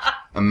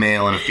a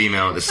male and a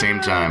female at the same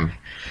time.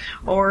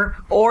 Or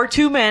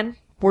 2 men.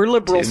 We're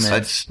liberals. 2 men.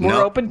 That's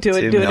We're open to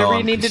it. Do men. whatever No, you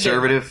I'm need to do.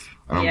 conservative.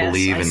 I don't Yes,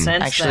 believe I in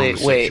sense Actually,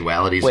 that. wait,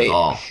 homosexualities wait. at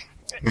all.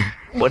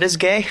 What is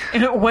gay?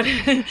 What?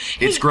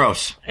 It's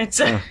gross.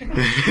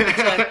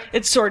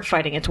 It's sword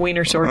fighting. It's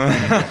wiener sword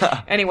fighting.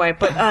 Anyway,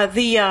 but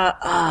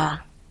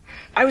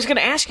I was going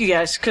to ask you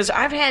guys because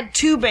I've had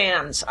 2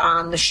 bands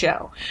on the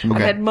show. I've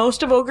Okay. had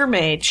most of Ogre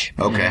Mage.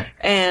 Okay.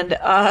 And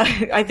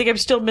I think I'm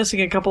still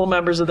missing a couple of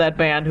members of that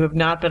band who have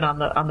not been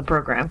on the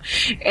program.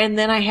 And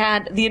then I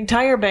had the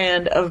entire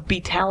band of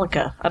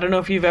Beatallica. I don't know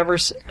if you've ever.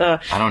 I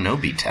don't know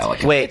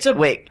Beatallica. Wait, a-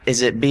 wait.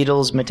 Is it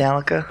Beatles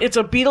Metallica? It's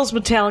a Beatles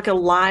Metallica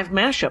live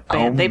mashup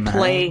band. Oh They my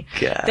play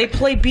God. they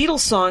play Beatles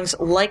songs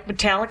like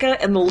Metallica,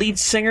 and the lead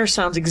singer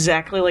sounds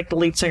exactly like the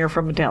lead singer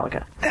from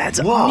Metallica.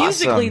 That's Whoa. awesome.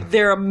 Musically,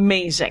 they're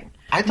amazing.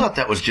 I thought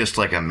that was just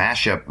like a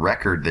mashup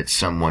record that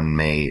someone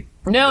made.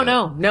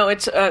 No.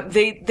 It's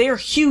they're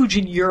huge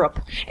in Europe,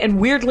 and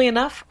weirdly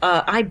enough,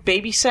 I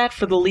babysat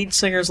for the lead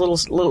singer's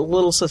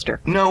little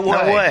sister. No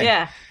way.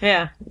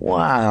 Yeah.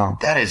 Wow.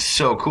 That is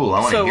so cool.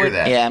 I want to hear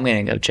that. Yeah, I'm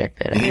gonna go check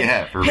that out.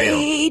 Yeah, for real.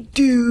 Hey,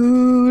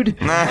 dude.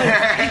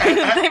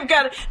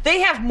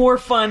 They have more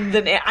fun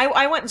than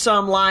I went and saw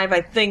them live.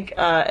 I think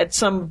at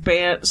some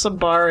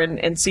bar in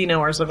Encino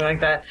or something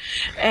like that,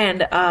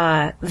 and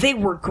they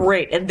were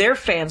great, and their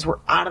fans were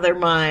out of their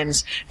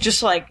minds,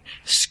 just like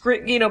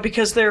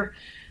because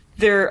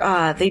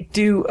they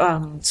do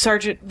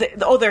Sergeant.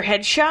 Their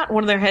headshot.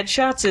 One of their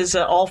headshots is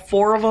all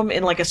four of them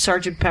in like a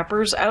Sergeant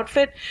Pepper's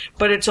outfit,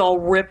 but it's all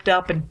ripped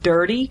up and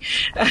dirty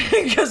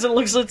because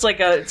it's like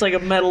a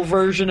metal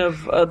version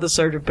of the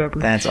Sergeant Pepper.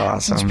 That's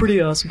awesome. It's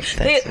pretty awesome.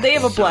 They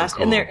have a blast,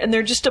 cool. and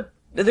they're just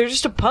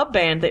a pub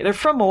band. They're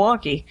from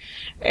Milwaukee,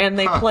 and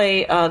they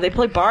play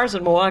bars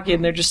in Milwaukee,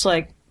 and they're just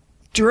like,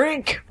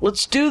 drink,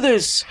 let's do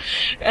this,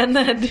 and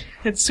then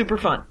it's super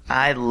fun.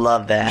 I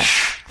love that.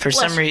 For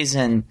some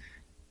reason,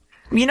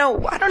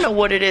 I don't know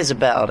what it is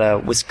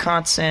about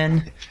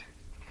Wisconsin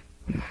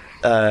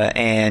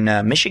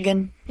and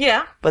Michigan.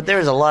 Yeah. But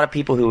there's a lot of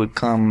people who would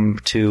come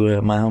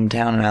to my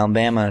hometown in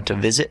Alabama to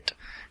visit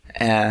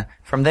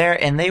from there,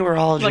 and they were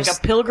all like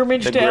just a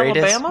pilgrimage the to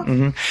greatest. Alabama?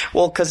 Mm-hmm.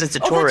 Well, because it's a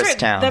tourist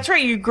town. That's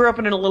right. You grew up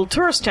in a little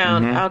tourist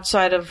town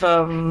outside of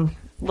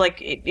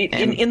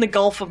in the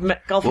Gulf of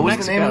Mexico. What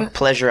was the name of it?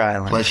 Pleasure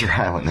Island. Pleasure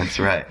Island, that's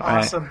right.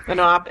 Awesome.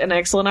 An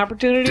excellent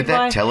opportunity Did to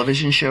buy. that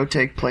television show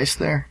take place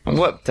there?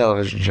 What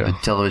television show? The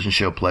television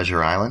show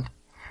Pleasure Island?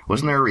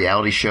 Wasn't there a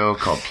reality show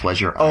called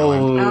Pleasure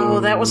Island?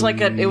 Oh, that was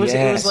like it was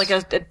like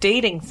a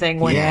dating thing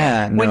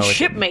when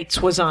Shipmates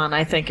was on.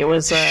 I think it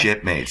was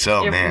Shipmates.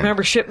 Oh man,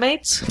 remember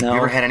Shipmates? No. You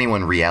ever had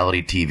anyone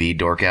reality TV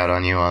dork out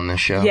on you on this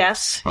show?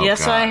 Yes, Oh,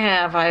 yes, God. I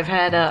have. I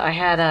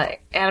had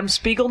Adam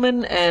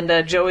Spiegelman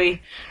and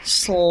Joey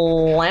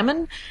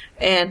Slamman.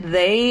 And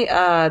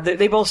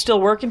they both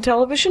still work in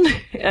television.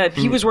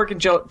 He was working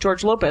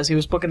George Lopez. He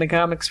was booking the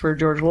comics for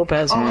George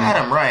Lopez. Oh,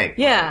 Adam, right.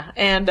 Yeah,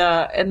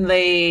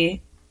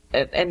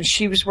 and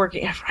she was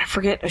working, I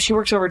forget, she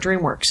works over at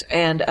DreamWorks,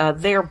 and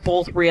they are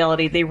both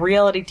reality. They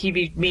reality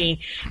TV'd me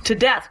to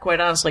death,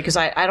 quite honestly, because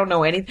I don't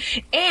know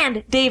anything.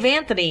 And Dave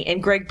Anthony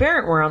and Greg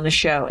Barrett were on the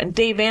show, and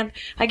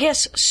I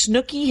guess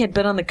Snooki had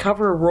been on the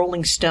cover of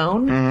Rolling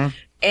Stone,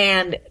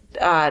 and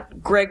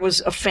Greg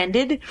was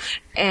offended,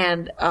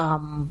 and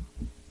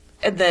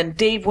then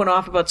Dave went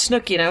off about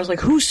Snooki, and I was like,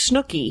 who's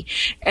Snooki?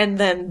 And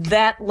then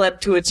that led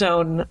to its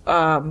own,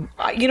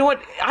 you know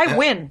what? I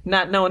win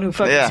not knowing who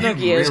fucking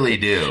Snooki is. You really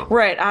do.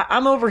 Right.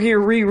 I'm over here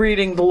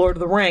rereading The Lord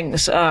of the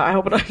Rings. I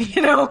hope it,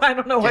 I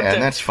don't know what to... Yeah,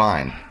 and that's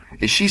fine.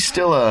 Is she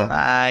still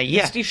a...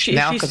 Yeah. Is she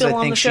now, because still I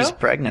on think the show? she's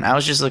pregnant. I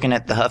was just looking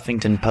at the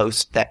Huffington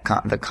Post, the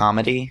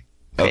comedy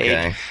page,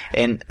 Okay.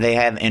 and they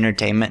have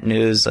entertainment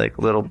news, like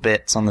little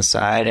bits on the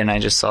side, and I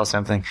just saw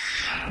something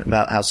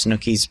about how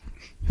Snooki's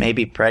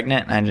maybe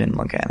pregnant, and I didn't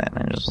look at it. And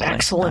I just was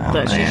Excellent.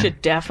 Like, She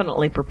should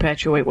definitely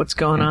perpetuate what's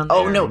going on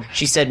Oh there. no,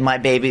 she said my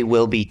baby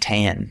will be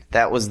tan.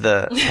 That was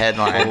the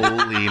headline.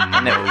 Holy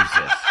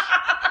Moses.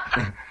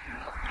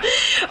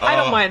 I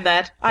don't mind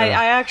that. I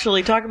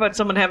actually talk about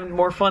someone having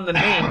more fun than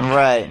me.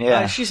 Right,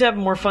 yeah. She's having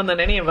more fun than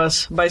any of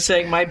us by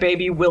saying my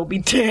baby will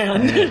be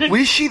tan.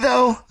 Was she,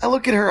 though? I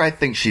look at her, I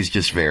think she's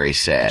just very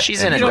sad.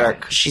 She's in a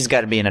dark, she's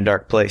got to be in a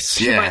dark place.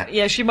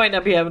 Yeah. She might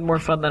not be having more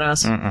fun than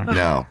us.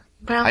 No.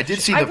 Well, I did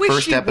see I the wish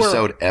first she were.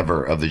 episode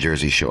ever of The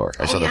Jersey Shore.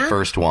 I saw the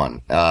first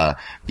one.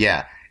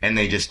 Yeah. And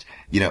they just,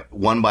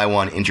 one by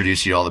one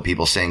introduced you to all the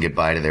people saying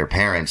goodbye to their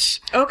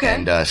parents. Okay.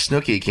 And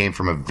Snooki came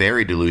from a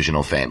very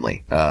delusional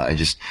family.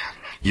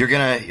 You're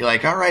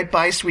like, all right,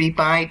 bye, sweetie,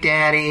 bye,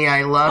 daddy,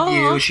 I love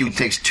you. She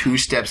takes 2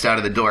 steps out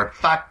of the door.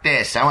 Fuck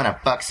this. I want to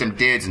fuck some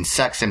dudes and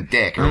suck some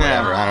dick or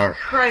whatever. I don't.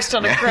 Christ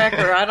on a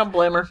cracker. I don't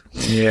blame her.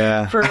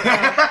 Yeah.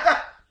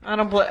 I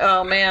don't blame.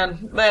 Oh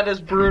man, that is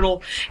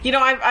brutal.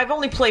 I've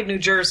only played New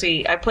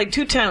Jersey. I played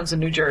 2 towns in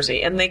New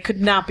Jersey, and they could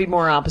not be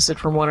more opposite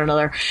from one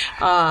another.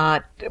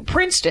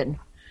 Princeton,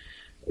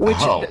 which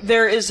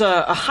there is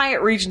a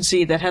Hyatt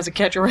Regency that has a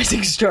Catch a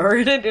Rising Star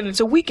in it, and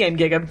it's a weekend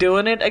gig. I'm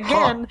doing it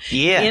again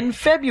in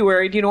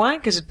February. Do you know why?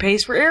 Because it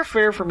pays for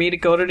airfare for me to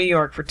go to New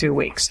York for 2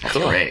 weeks.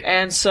 Cool. Great.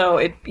 And so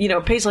it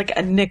pays like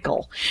a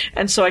nickel,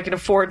 and so I can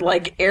afford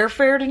like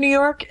airfare to New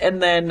York,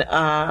 and then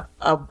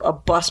a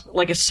bus,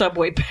 like a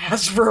subway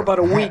pass for about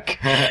a week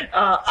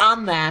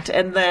on that,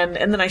 and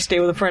then I stay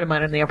with a friend of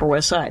mine on the Upper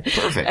West Side.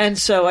 Perfect. And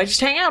so I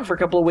just hang out for a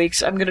couple of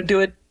weeks. I'm going to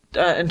do it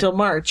until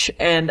March,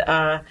 and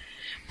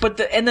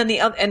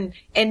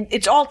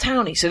it's all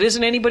townies. It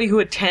isn't anybody who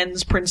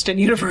attends Princeton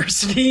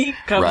University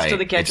comes to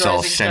the Catch It's all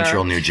Rising Star.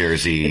 central New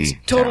Jersey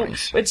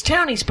townies. It's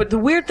townies, but the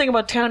weird thing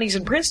about townies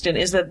in Princeton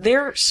is that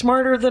they're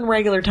smarter than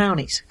regular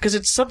townies because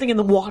it's something in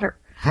the water.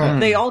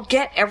 They all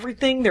get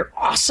everything. They're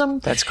awesome.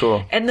 That's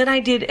cool. And then I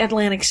did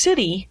Atlantic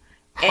City,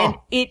 and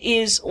it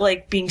is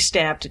like being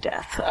stabbed to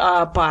death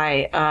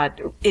by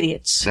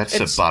idiots. That's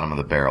the bottom of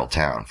the barrel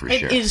town for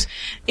sure.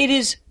 It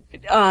is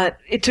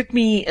it took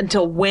me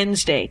until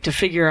Wednesday to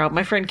figure out.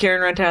 My friend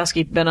Karen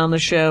Rontowski, been on the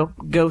show,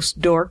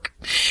 Ghost Dork.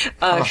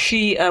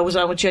 She was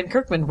on with Jen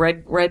Kirkman,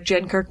 read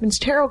Jen Kirkman's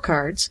tarot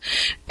cards,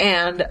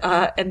 and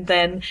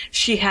then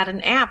she had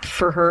an app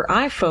for her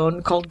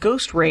iPhone called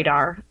Ghost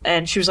Radar,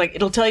 and she was like,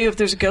 "It'll tell you if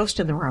there's a ghost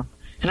in the room."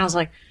 And I was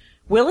like,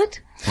 "Will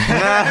it?"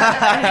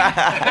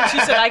 And she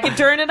said, "I can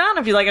turn it on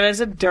if you like." And I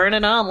said, "Turn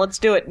it on. Let's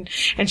do it."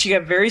 And she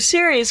got very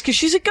serious because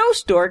she's a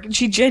ghost dork and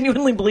she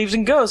genuinely believes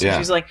in ghosts. And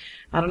she's like,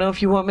 "I don't know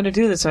if you want me to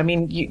do this. I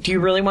mean, do you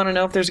really want to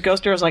know if there's a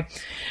ghost?" I was like,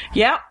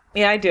 Yeah,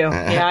 I do.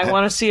 Yeah, I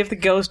want to see if the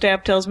ghost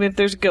app tells me if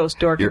there's a ghost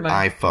dork. Your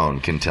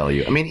iPhone can tell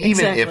you. I mean,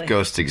 even if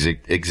ghosts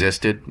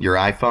existed, your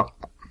iPhone...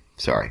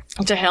 Sorry.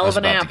 It's a hell of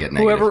an app.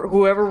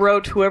 Whoever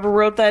wrote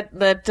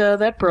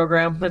that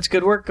program, that's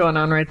good work going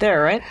on right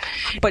there, right?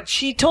 But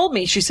she told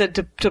me, she said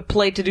to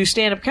do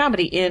stand-up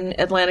comedy in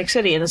Atlantic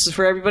City, and this is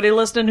for everybody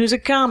listening who's a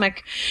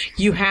comic,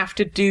 you have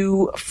to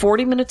do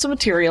 40 minutes of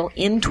material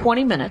in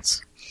 20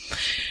 minutes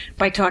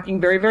by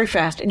talking very, very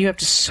fast, and you have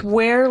to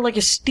swear like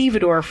a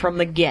stevedore from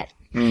the get.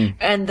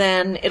 And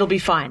then it'll be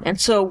fine. And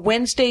so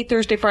Wednesday,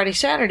 Thursday, Friday,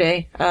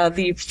 Saturday,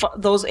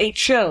 those 8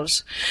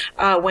 shows,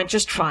 went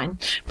just fine.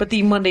 But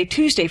the Monday,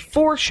 Tuesday,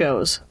 4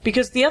 shows,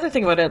 because the other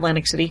thing about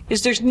Atlantic City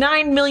is there's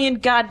 9 million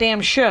goddamn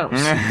shows.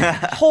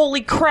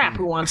 Holy crap,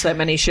 who wants that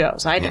many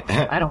shows? I don't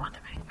want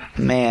that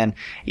many. Man.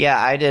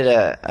 Yeah, I did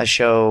a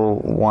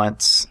show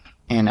once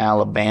in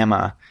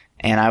Alabama,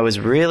 and I was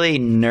really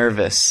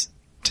nervous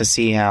to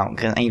see how,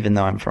 even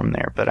though I'm from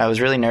there, but I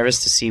was really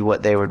nervous to see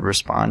what they would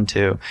respond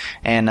to.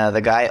 And the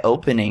guy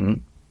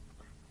opening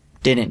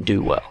didn't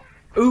do well.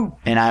 Ooh.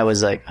 And I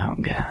was like, oh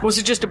god. Was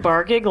it just a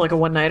bar gig, like a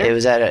one-nighter?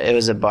 It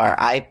was a bar.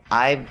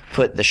 I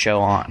put the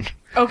show on.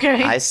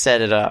 Okay. I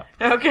set it up.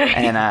 Okay.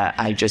 And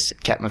I just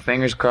kept my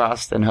fingers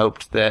crossed and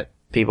hoped that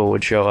people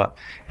would show up.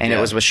 And it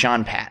was with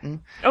Sean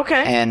Patton.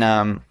 Okay.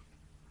 And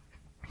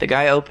the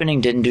guy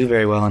opening didn't do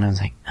very well, and I was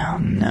like, oh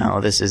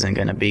no, this isn't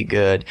going to be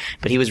good.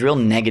 But he was real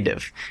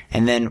negative.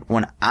 And then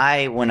when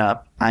I went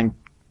up, I'm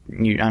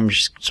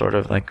just sort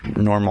of like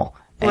normal.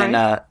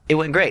 And it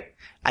went great.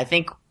 I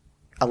think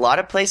a lot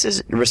of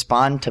places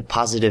respond to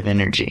positive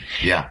energy.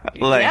 Yeah.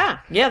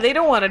 Yeah, they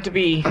don't want it to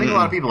be... I think a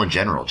lot of people in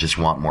general just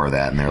want more of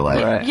that in their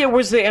life. Right. Yeah,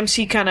 was the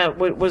MC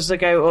was the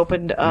guy who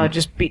opened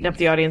just beating up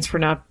the audience for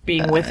not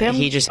being with him?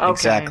 He just,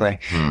 exactly.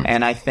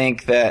 And I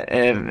think that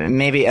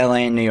maybe LA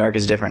and New York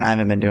is different. I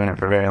haven't been doing it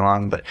for very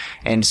long, but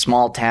in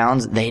small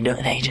towns, they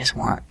just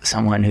want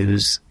someone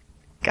who's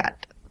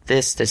got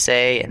this to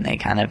say, and they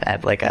kind of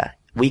have like a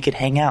we could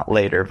hang out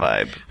later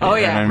vibe. Oh,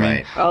 yeah. I mean?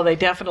 Right. Oh, they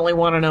definitely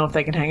want to know if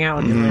they can hang out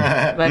with you.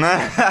 I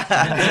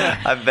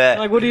bet.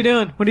 Like, what are you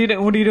doing? What are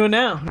you doing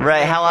now?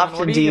 Right. How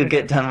often do you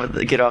get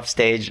off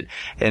stage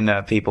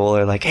and people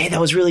are like, hey, that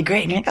was really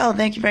great. And you're like, oh,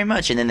 thank you very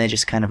much. And then they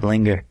just kind of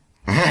linger.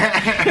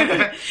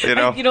 You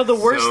know, the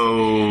worst.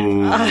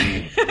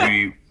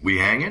 So, we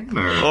hanging?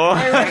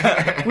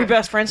 Or? We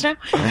best friends now?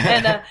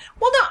 And,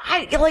 well,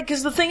 no,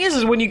 because the thing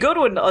is when you go to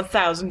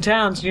 1,000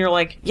 towns and you're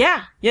like,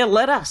 yeah,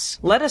 let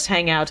us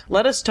hang out.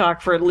 Let us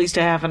talk for at least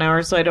a half an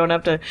hour so I don't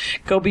have to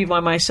go be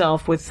by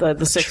myself with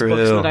the 6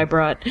 books that I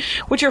brought,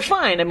 which are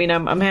fine. I mean,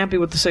 I'm happy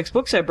with the 6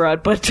 books I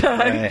brought, but,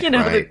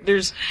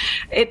 there's,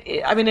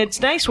 I mean,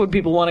 it's nice when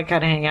people want to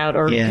kind of hang out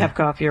or have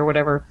coffee or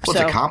whatever. Well,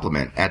 it's a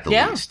compliment at the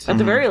least. At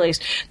the very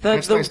least.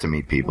 It's nice to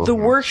meet people. The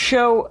worst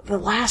show, the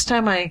last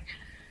time I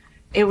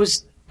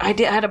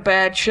had a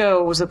bad show.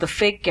 It was at the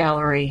Fake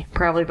Gallery,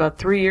 probably about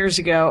 3 years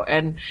ago,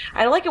 and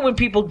I like it when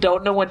people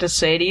don't know what to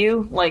say to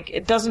you. Like,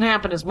 it doesn't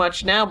happen as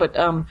much now, but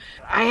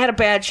I had a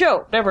bad show,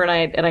 whatever,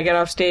 and I got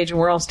off stage, and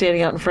we're all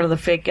standing out in front of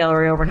the Fake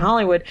Gallery over in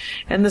Hollywood,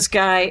 and this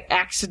guy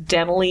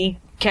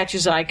accidentally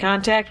catches eye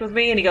contact with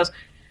me, and he goes,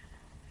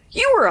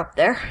 "You were up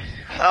there."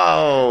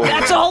 Oh.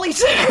 That's all he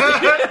said.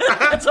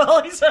 That's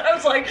all he said. I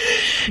was like,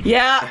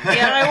 yeah,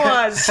 I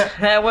was.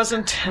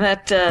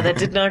 That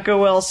did not go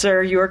well,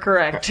 sir. You are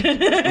correct. I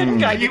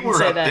didn't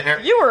say that. There.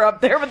 You were up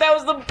there, but that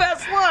was the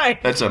best line.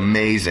 That's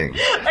amazing.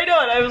 I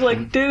know it. I was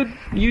like, dude,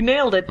 you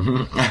nailed it.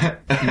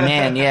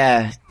 Man,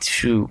 yeah.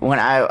 When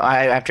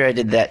I after I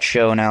did that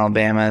show in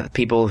Alabama,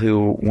 people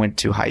who went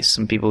to high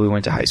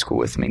school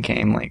with me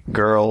came, like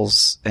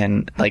girls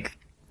and like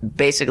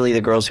basically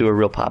the girls who were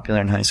real popular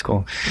in high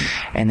school.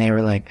 And they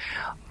were like,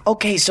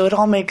 okay, so it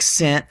all makes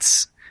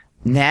sense.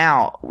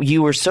 Now,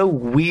 you were so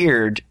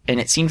weird, and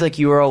it seemed like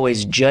you were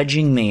always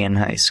judging me in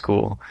high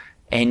school.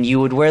 And you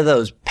would wear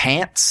those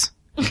pants,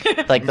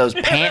 like those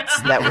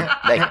pants that were,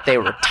 like, they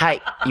were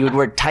tight. You would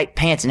wear tight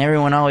pants, and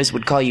everyone always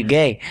would call you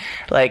gay.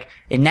 Like,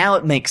 and now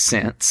it makes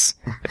sense.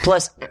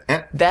 Plus,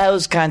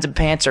 those kinds of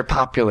pants are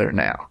popular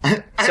now.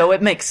 So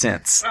it makes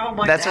sense. Oh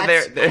my That's God.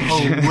 what they're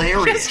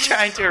hilarious. just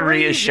trying to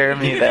reassure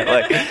me that,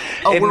 like,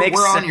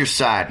 we're on your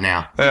side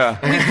now.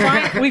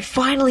 Yeah. We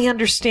finally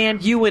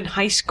understand you in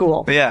high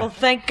school. Yeah. Well,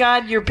 thank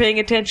God you're paying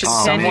attention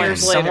 10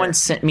 years later. Someone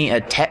sent me a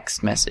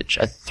text message,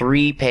 a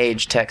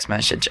 3-page text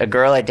message. A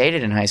girl I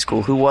dated in high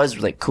school who was,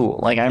 like, cool.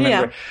 Like, I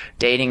remember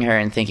dating her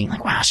and thinking,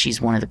 like, wow,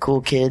 she's one of the cool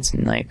kids,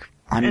 and, like,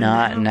 I'm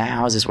not, and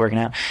how is this working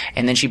out?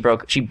 And then she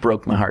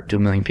broke my heart to a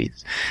million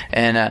pieces.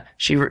 And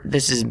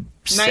this is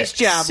nice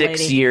job, 6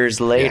 lady. years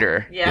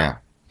later. Yeah.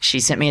 She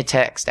sent me a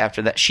text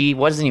after that. She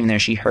wasn't even there.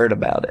 She heard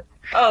about it.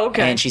 Oh,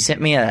 okay. And she sent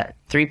me a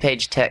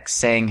 3-page text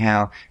saying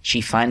how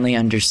she finally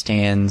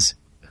understands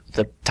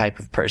the type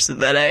of person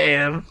that I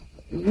am.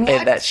 What?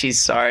 And that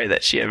she's sorry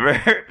that she ever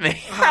hurt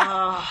me.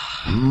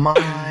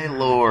 My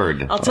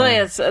lord. I'll tell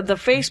you, it's the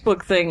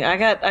Facebook thing. I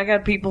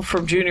got people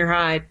from junior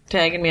high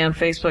tagging me on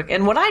Facebook.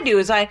 And what I do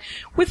is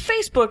with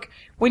Facebook,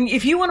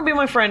 if you want to be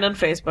my friend on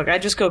Facebook, I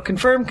just go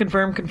confirm,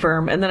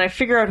 and then I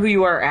figure out who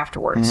you are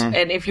afterwards. Mm-hmm.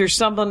 And if you're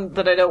someone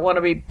that I don't want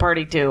to be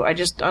party to, I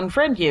just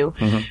unfriend you.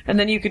 Mm-hmm. And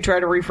then you can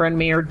try to refriend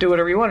me or do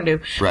whatever you want to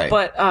do. Right.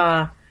 But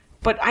I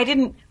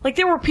didn't,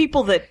 there were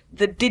people that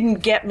didn't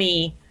get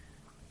me.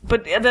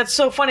 But that's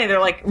so funny. They're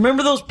like,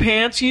 remember those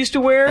pants you used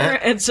to wear?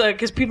 And so,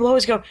 because people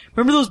always go,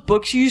 remember those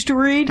books you used to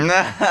read?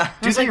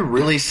 Do they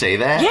really say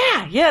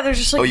that? Yeah. They're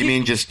just like, oh, you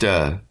mean just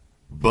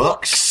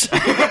books? Do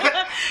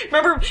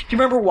you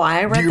remember why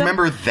I read them? Do you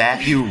remember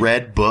that you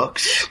read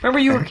books? Remember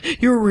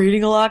you were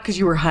reading a lot because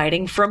you were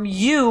hiding from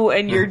you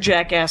and your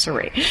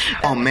jackassery.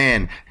 Oh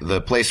man,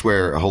 the place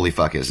where Holy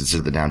Fuck is, it's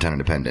at the Downtown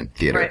Independent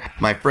Theater. Right.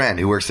 My friend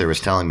who works there was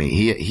telling me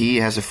he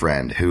has a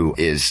friend who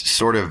is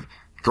sort of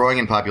growing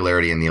in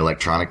popularity in the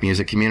electronic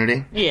music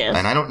community. Yes.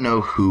 And I don't know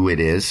who it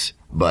is,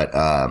 but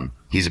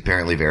he's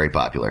apparently very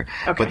popular.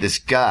 Okay. But this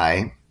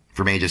guy,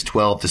 from ages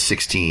 12 to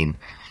 16,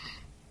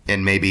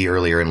 and maybe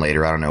earlier and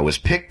later, I don't know, was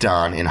picked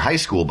on in high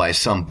school by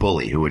some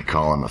bully who would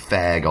call him a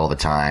fag all the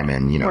time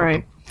and,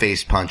 right.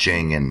 face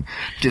punching and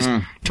just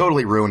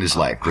totally ruined his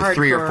life for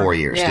 3 or 4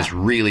 years. Yeah. Just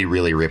really,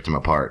 really ripped him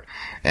apart.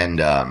 And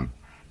then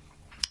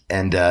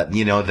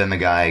the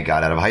guy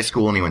got out of high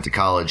school and he went to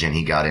college and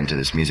he got into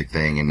this music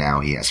thing and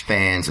now he has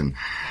fans and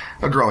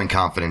a growing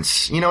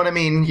confidence. You know what I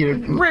mean?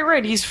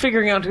 Right. He's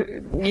figuring out,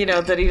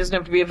 that he doesn't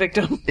have to be a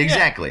victim.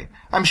 Exactly.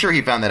 I'm sure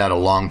he found that out a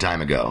long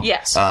time ago.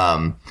 Yes.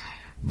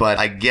 But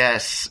I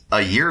guess a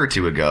year or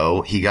two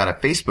ago, he got a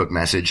Facebook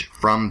message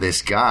from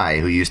this guy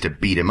who used to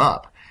beat him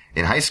up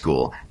in high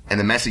school. And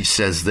the message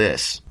says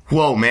this: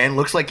 "Whoa, man,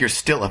 looks like you're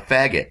still a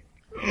faggot."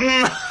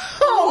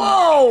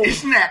 Whoa!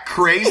 Isn't that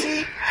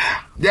crazy?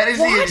 That is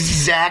the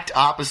exact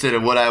opposite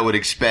of what I would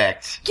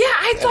expect. Yeah,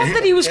 I thought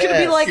that he was going to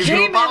be like,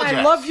 hey, man,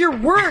 I love your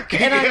work.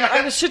 And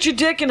I was such a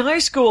dick in high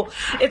school.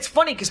 It's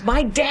funny because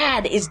my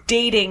dad is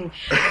dating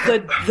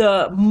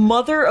the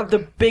mother of the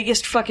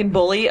biggest fucking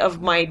bully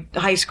of my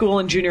high school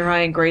and junior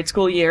high and grade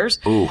school years.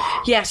 Ooh.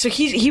 Yeah, so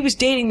he was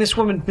dating this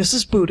woman,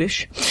 Mrs.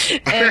 Budish.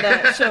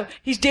 And so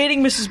he's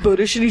dating Mrs.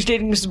 Budish and he's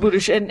dating Mrs.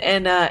 Budish.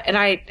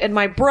 And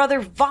my brother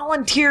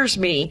volunteers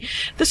me.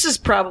 This is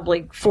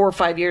probably 4 or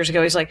 5 years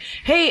ago. He's like,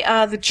 hey,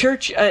 the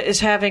church is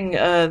having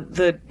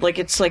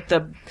it's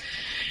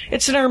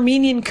an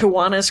Armenian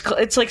Kiwanis.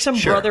 It's like some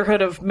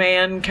brotherhood of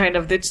man kind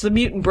of. It's the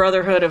mutant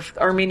brotherhood of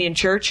Armenian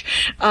church.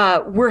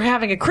 We're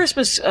having a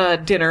Christmas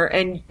dinner,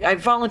 and I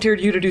volunteered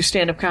you to do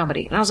stand-up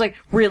comedy. And I was like,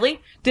 really?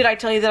 Did I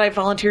tell you that I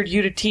volunteered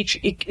you to teach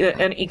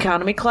an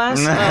economy class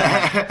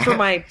for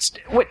my?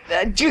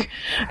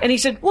 And he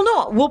said, well,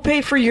 no, we'll pay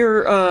for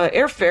your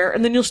airfare,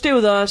 and then you'll stay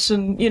with us,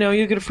 and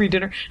you'll get a free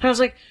dinner. And I was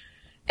like,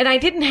 and I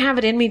didn't have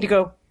it in me to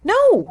go,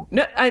 No.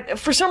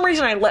 For some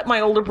reason, I let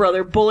my older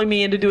brother bully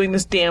me into doing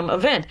this damn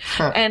event.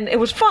 And it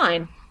was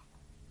fine.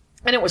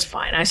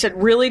 I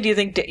said, really? Do you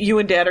think you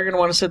and Dad are going to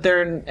want to sit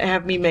there and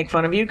have me make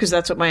fun of you? Because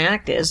that's what my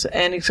act is.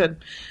 And he said,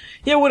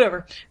 yeah,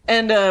 whatever.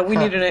 And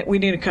we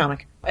need a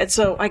comic. And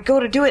so I go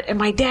to do it, and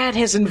my dad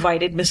has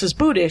invited Mrs.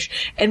 Budish,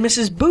 and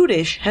Mrs.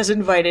 Budish has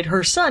invited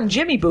her son,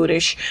 Jimmy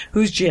Budish,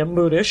 who's Jim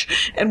Budish,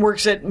 and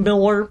works at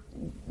Miller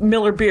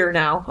Beer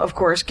now, of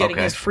course, getting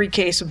his free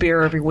case of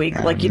beer every week,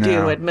 like you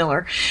do at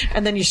Miller.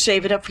 And then you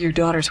save it up for your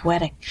daughter's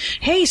wedding.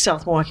 Hey,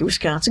 South Milwaukee,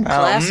 Wisconsin,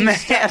 classy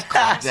stuff.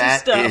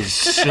 That is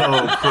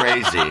so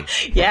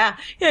crazy. Yeah,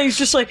 he's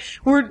just like,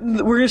 we're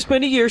going to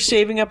spend a year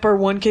saving up our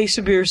one case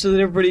of beer so that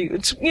everybody,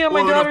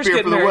 my daughter's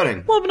getting married.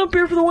 Wedding. We'll have enough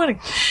beer for the wedding.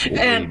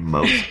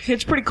 Holy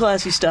it's pretty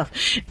classy stuff.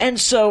 And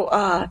so,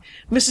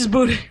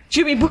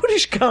 Jimmy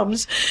Budish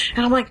comes,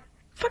 and I'm like,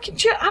 fucking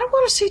I don't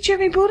want to see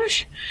Jimmy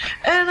Budish.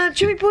 And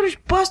Jimmy Budish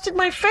busted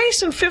my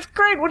face in 5th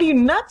grade. What are you,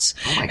 nuts?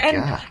 Oh my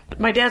God.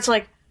 My dad's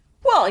like,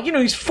 well,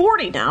 he's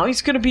 40 now.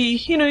 He's going to be,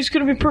 he's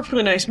going to be a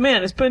perfectly nice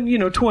man. It's been,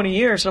 20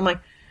 years. And I'm like,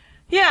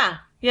 yeah,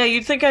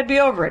 you'd think I'd be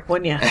over it,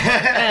 wouldn't you?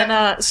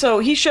 And so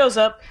he shows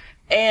up,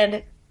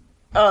 and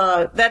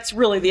that's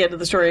really the end of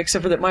the story,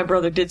 except for that my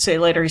brother did say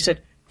later, he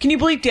said, can you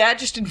believe Dad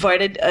just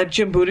invited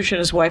Jim Budish and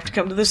his wife to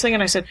come to this thing?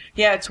 And I said,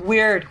 yeah, it's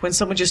weird when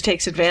someone just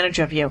takes advantage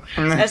of you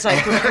as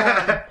I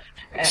perform.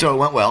 So it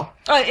went well?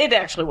 It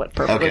actually went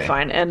perfectly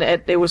fine. And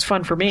it was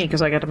fun for me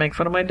because I got to make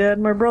fun of my dad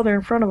and my brother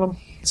in front of him.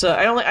 So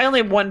I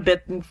only have one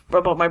bit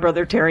about my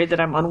brother Terry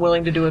that I'm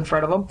unwilling to do in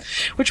front of him,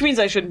 which means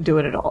I shouldn't do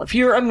it at all. If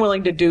you're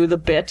unwilling to do the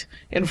bit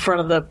in front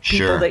of the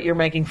people that you're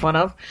making fun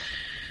of,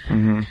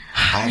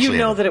 you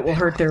know that it will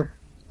hurt their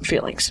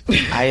feelings.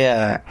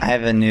 I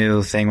have a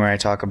new thing where I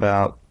talk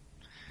about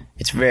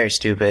It's very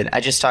stupid. I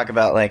just talk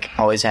about, like,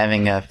 always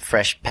having a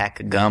fresh pack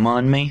of gum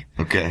on me.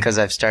 Okay. Because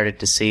I've started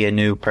to see a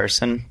new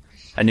person,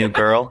 a new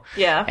girl.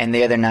 Yeah. And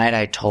the other night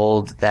I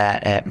told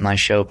that at my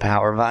show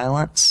Power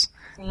Violence.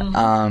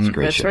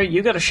 That's show. right.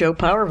 You got a show,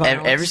 Power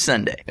Violence. Every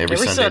Sunday. Every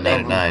Sunday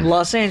night at 9.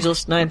 Los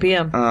Angeles, 9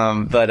 p.m.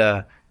 But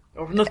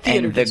Over in the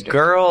theater and the district.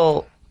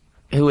 girl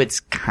who it's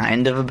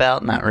kind of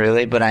about, not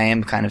really, but I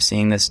am kind of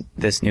seeing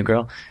this new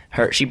girl.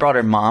 She brought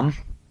her mom,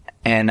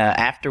 and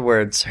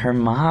afterwards, her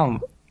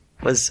mom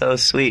was so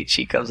sweet.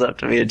 She comes up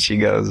to me and she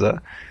goes,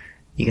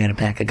 "You got a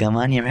pack of gum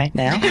on you right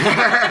now?" And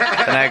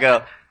I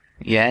go,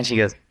 "Yeah," and she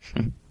goes,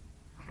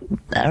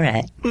 "All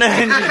right."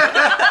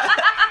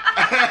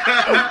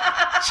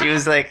 She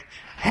was like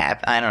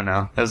happy. I don't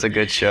know. That was a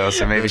good show,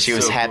 so maybe she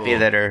was so happy cool.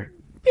 that her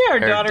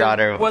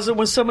daughter wasn't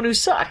with someone who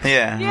sucked.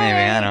 Yeah, maybe.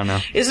 I don't know.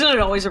 Isn't it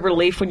always a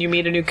relief when you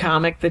meet a new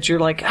comic that you're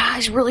like,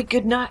 he's a really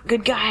good guy.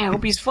 I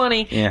hope he's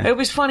funny. Yeah. I hope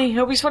he's funny.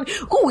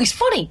 Oh, he's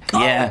funny.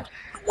 Yeah.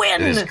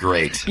 When? It is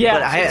great. Yeah.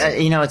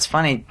 But it's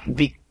funny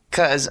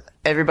because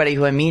everybody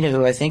who I meet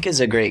who I think is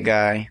a great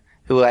guy,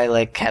 who I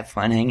like have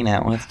fun hanging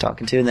out with,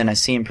 talking to, and then I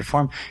see him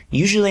perform,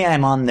 usually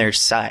I'm on their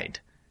side.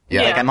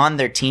 Yeah. Like I'm on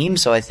their team,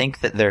 so I think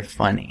that they're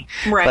funny.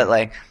 Right. But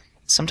like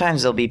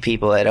sometimes there'll be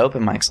people at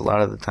open mics a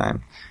lot of the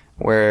time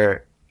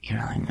where you're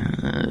like,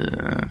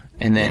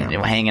 and then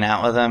you're hanging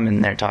out with them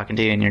and they're talking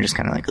to you and you're just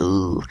kind of like,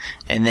 ooh.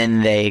 And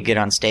then they get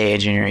on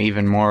stage and you're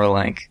even more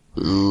like,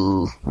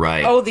 ooh.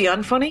 Right. Oh, the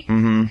unfunny?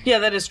 Mm-hmm. Yeah,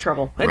 that is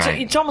trouble.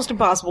 Right. It's almost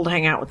impossible to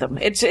hang out with them.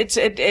 And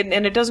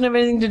it doesn't have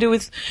anything to do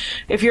with,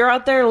 if you're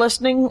out there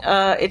listening,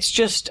 it's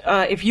just,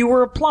 if you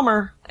were a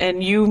plumber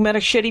and you met a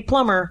shitty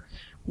plumber,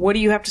 what do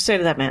you have to say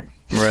to that man?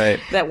 Right.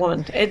 That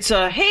woman. It's,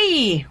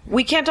 hey,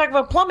 we can't talk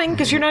about plumbing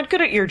because you're not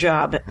good at your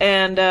job.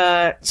 And,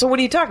 so what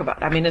do you talk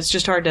about? I mean, it's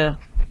just hard to...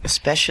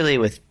 Especially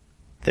with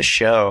the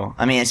show.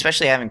 I mean,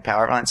 especially having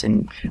Power Violence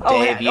and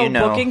Dave, you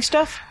know. booking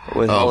stuff?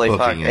 With Holy Fuck.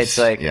 booking is- It's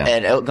like, yeah.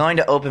 and going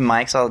to open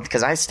mics,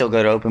 because I still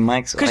go to open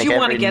mics Because like you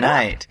want to every get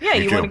night. up. Yeah,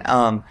 you do. want to...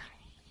 Um,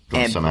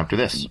 Doing and- some after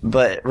this.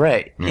 But,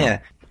 right, yeah.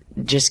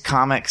 Just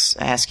comics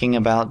asking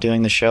about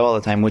doing the show all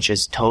the time, which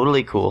is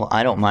totally cool.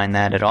 I don't mind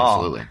that at all.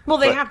 Absolutely. Well,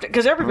 they have to,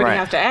 because everybody Right.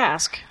 has to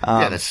ask.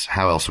 Yeah, that's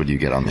how else would you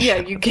get on the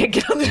Yeah, show? you can't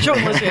get on the show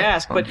unless you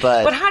ask. But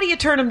how do you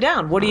turn them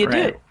down? What do you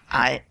Right. do?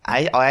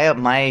 I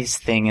my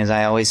thing is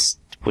I always,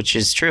 which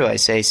is true, I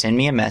say send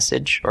me a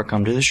message or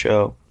come to the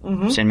show,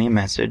 send me a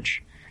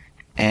message,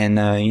 and,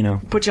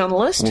 Put you on the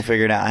list? we'll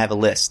figure it out. I have a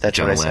list. That's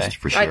On what the I say. list,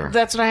 for sure.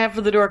 That's what I have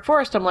for the Dork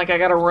Forest. I'm like, I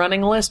got a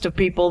running list of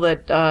people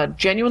that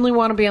genuinely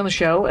want to be on the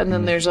show, and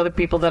then there's other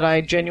people that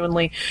I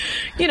genuinely,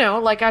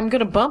 like I'm going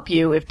to bump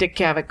you if Dick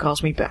Cavett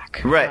calls me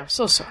back. Right.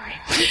 So sorry.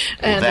 Well,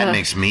 And, that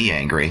makes me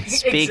angry.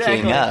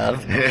 Speaking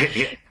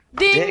Exactly. of,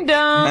 ding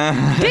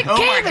dong, Dick Oh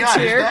my Cavett's God,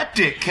 here. is that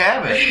Dick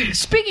Cavett?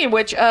 Speaking of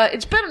which,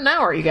 it's been an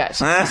hour, you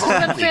guys. It's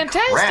been Holy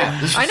fantastic.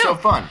 crap, this is I know. so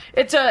fun.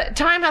 It's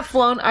time hath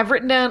flown. I've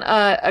written down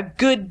a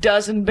good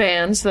dozen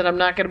bands that I'm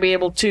not going to be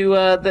able to.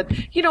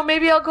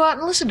 Maybe I'll go out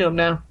and listen to them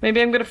now.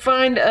 Maybe I'm going to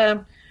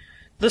find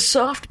the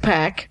Soft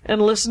Pack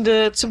and listen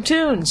to some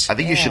tunes. I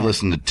think you should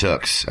listen to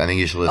Tooks. I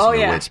think you should listen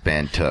to Witt's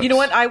band Tooks. You know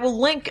what? I will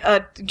link.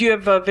 Do you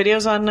have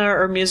videos on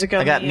or music on?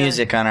 I got the,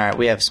 music on our,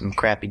 we have some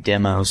crappy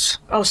demos.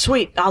 Oh,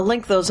 sweet! I'll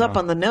link those up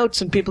on the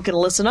notes, and people can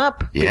listen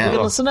up. Yeah. People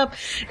can listen up.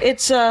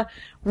 It's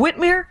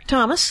Whitmer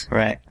Thomas.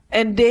 Right.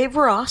 And Dave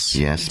Ross.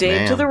 Yes, Dave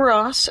ma'am. to the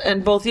Ross.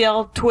 And both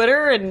y'all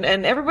Twitter, and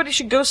everybody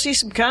should go see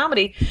some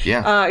comedy.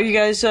 Yeah. Are you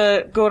guys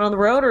going on the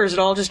road, or is it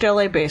all just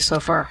LA based so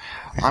far?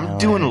 I'm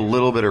doing a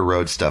little bit of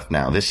road stuff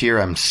now. This year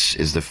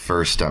is the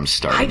first I'm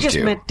starting I just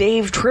to. met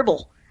Dave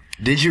Tribble.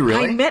 Did you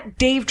really? I met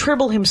Dave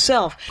Tribble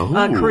himself,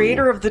 Ooh.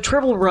 creator of the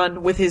Tribble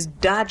Run with his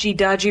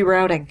dodgy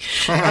routing.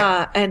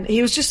 And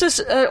he was just this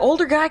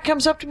older guy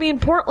comes up to me in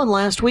Portland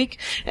last week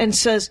and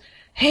says,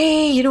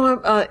 hey,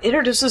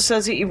 introduces,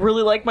 says he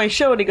really liked my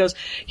show, and he goes,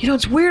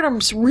 it's weird, I'm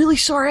really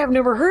sorry I've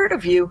never heard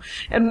of you.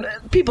 And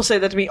people say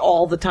that to me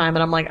all the time,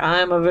 and I'm like,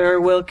 I'm a very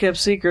well-kept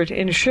secret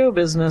in show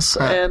business.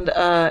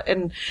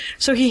 And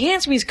so he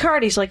hands me his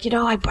card, he's like,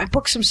 I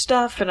booked some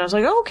stuff, and I was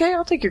like, oh, okay,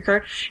 I'll take your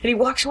card. And he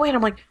walks away, and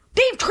I'm like,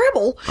 Dave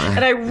Tribble?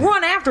 And I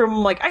run after him.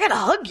 I'm like, I gotta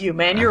hug you,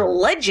 man. You're a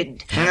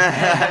legend.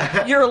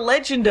 You're a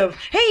legend of,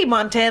 hey,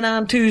 Montana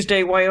on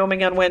Tuesday,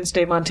 Wyoming on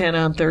Wednesday, Montana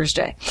on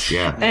Thursday.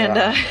 Yeah.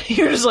 And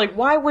you're just like,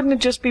 why wouldn't it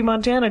just be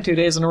Montana 2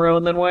 days in a row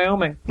and then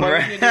Wyoming? Why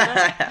wouldn't you do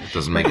that? It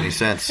doesn't make any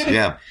sense.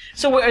 Yeah.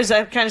 So what, is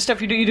that kind of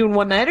stuff you do? You doing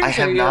one-nighters? I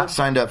have not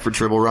signed up for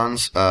Tribble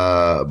runs,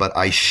 but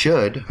I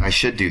should. I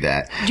should do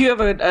that. Do you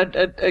have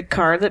a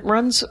car that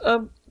runs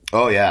a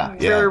Oh, yeah.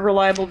 very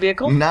reliable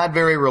vehicle? Not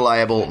very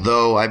reliable,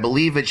 though I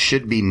believe it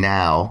should be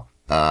now.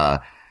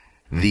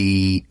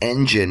 The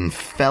engine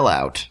fell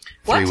out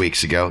 3 What?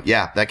 weeks ago.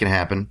 Yeah, that can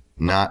happen.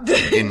 Not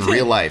in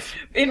real life.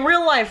 In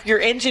real life, your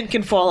engine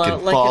can fall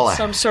out like fall it's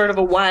out. some sort of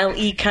a Wile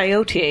E.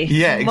 Coyote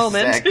Yeah,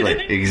 moment.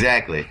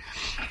 exactly.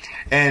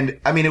 And,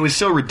 I mean, it was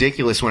so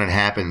ridiculous when it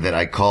happened that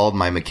I called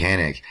my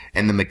mechanic,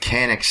 and the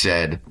mechanic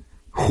said,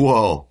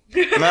 whoa.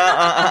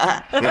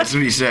 That's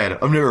what he said.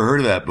 I've never heard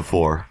of that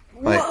before.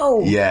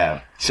 Whoa.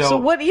 Yeah. So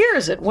what year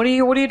is it? What are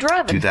you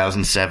driving?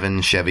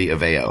 2007 Chevy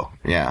Aveo.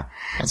 Yeah.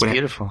 That's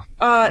beautiful.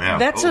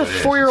 That's a it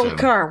is. 4-year-old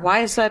It's car. Why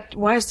is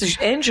the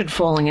engine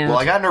falling out? Well,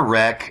 I got in a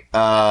wreck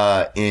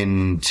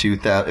in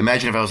 2000.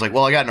 Imagine if I was like,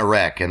 well, I got in a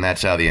wreck, and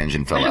that's how the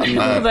engine fell out.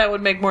 That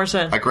would make more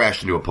sense. I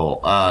crashed into a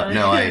pole.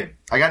 No, I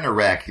got in a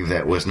wreck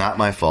that was not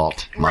my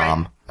fault,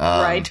 Mom.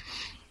 Right.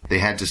 They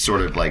had to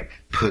sort of like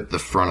put the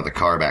front of the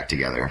car back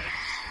together.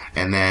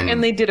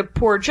 And they did a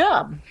poor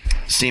job.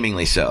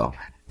 Seemingly so.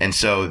 And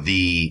so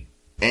the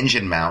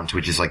engine mount,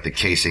 which is like the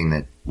casing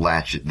that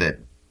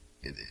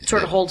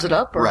Sort of holds it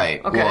up? Or?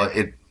 Right. Okay. Well,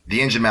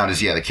 the engine mount is,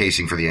 the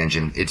casing for the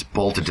engine. It's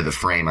bolted to the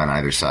frame on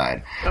either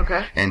side.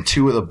 Okay. And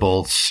 2 of the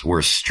bolts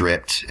were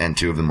stripped and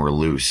 2 of them were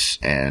loose.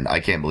 And I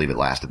can't believe it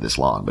lasted this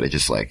long, but it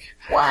just like...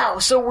 Wow.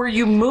 So were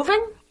you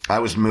moving? I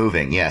was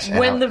moving, yes.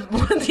 When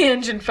the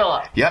engine fell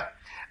out? Yep.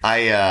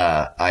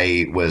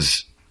 I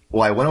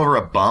went over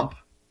a bump.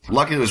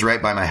 Luckily, it was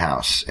right by my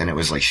house, and it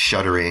was like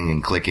shuddering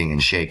and clicking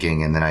and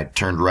shaking. And then I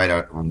turned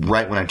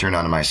right when I turned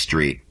onto my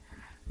street,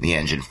 the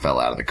engine fell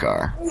out of the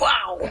car.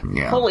 Wow!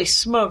 Yeah. Holy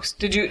smokes!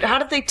 How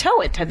did they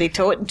tow it? Had they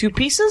tow it in 2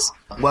 pieces?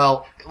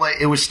 Well,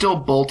 it was still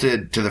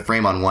bolted to the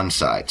frame on one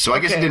side, so I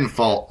guess it didn't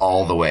fall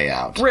all the way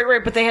out.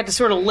 Right. But they had to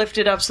sort of lift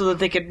it up so that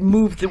they could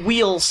move the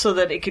wheels so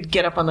that it could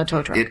get up on the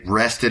tow truck. It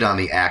rested on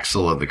the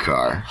axle of the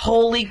car.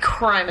 Holy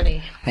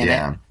criminy! Man,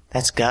 Yeah.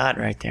 That's God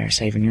right there,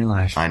 saving your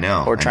life. I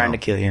know. Or trying to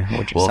kill you.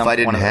 Well, if I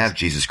didn't have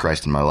Jesus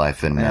Christ in my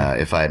life, then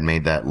if I had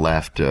made that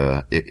left,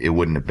 it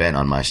wouldn't have been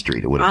on my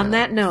street. It would have been on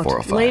that note,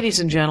 405. ladies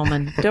and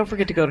gentlemen, don't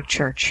forget to go to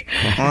church.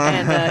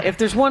 And if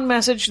there's one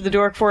message to the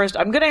Dork Forest,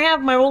 I'm going to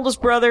have my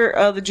oldest brother,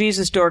 the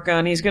Jesus Dork,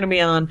 on. He's going to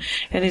be on,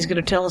 and he's going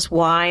to tell us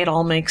why it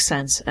all makes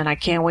sense. And I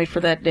can't wait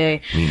for that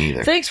day. Me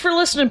neither. Thanks for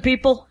listening,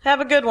 people.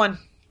 Have a good one.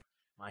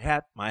 My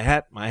hat, my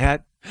hat, my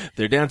hat.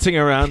 They're dancing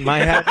around my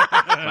hat,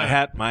 my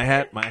hat, my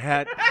hat, my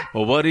hat.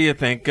 Well, what do you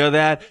think of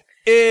that?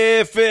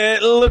 If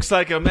it looks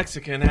like a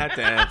Mexican hat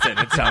dance and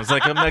it sounds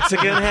like a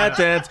Mexican hat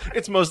dance,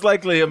 it's most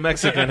likely a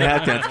Mexican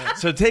hat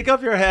dance. So take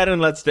off your hat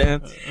and let's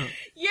dance.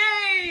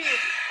 Yay!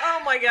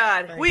 Oh my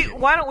God.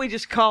 Why don't we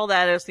just call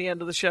that as the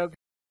end of the show?